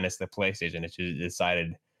campaign minus the PlayStation. It just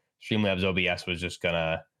decided Streamlabs OBS was just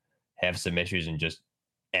gonna have some issues and just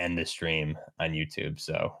end the stream on YouTube.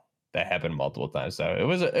 So that happened multiple times. So it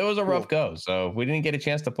was a rough go. So we didn't get a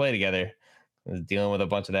chance to play together. I was dealing with a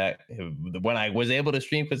bunch of that. When I was able to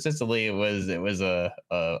stream consistently, it was a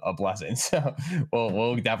blessing. So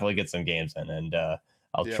we'll definitely get some games in, and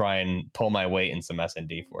I'll try and pull my weight in some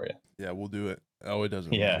S&D for you. Yeah, we'll do it. Oh, it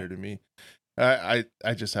doesn't matter to me. I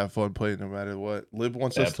just have fun playing no matter what. Lib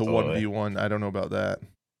wants us to 1v1. I don't know about that.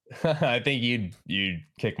 I think you'd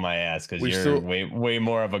kick my ass because you're way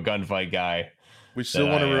more of a gunfight guy. We still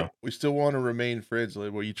want to remain friends.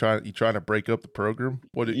 Like, you trying to break up the program?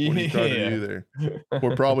 What are you trying to do there?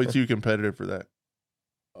 We're probably too competitive for that.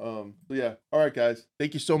 So yeah. All right, guys.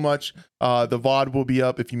 Thank you so much. The VOD will be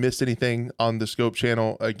up if you missed anything on the Scope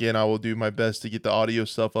channel. Again, I will do my best to get the audio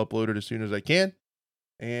stuff uploaded as soon as I can.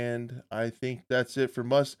 And I think that's it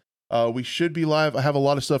from us. We should be live. I have a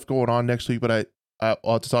lot of stuff going on next week, but I'll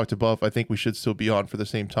have to talk to Buff. I think we should still be on for the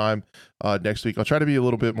same time next week. I'll try to be a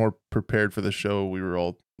little bit more prepared for the show. We were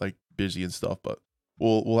all like busy and stuff, but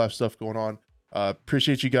we'll have stuff going on.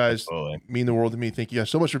 Appreciate you guys. Absolutely. Mean the world to me. Thank you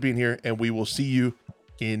guys so much for being here, and we will see you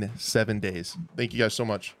in 7 days. Thank you guys so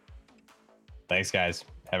much. Thanks, guys.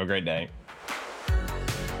 Have a great day.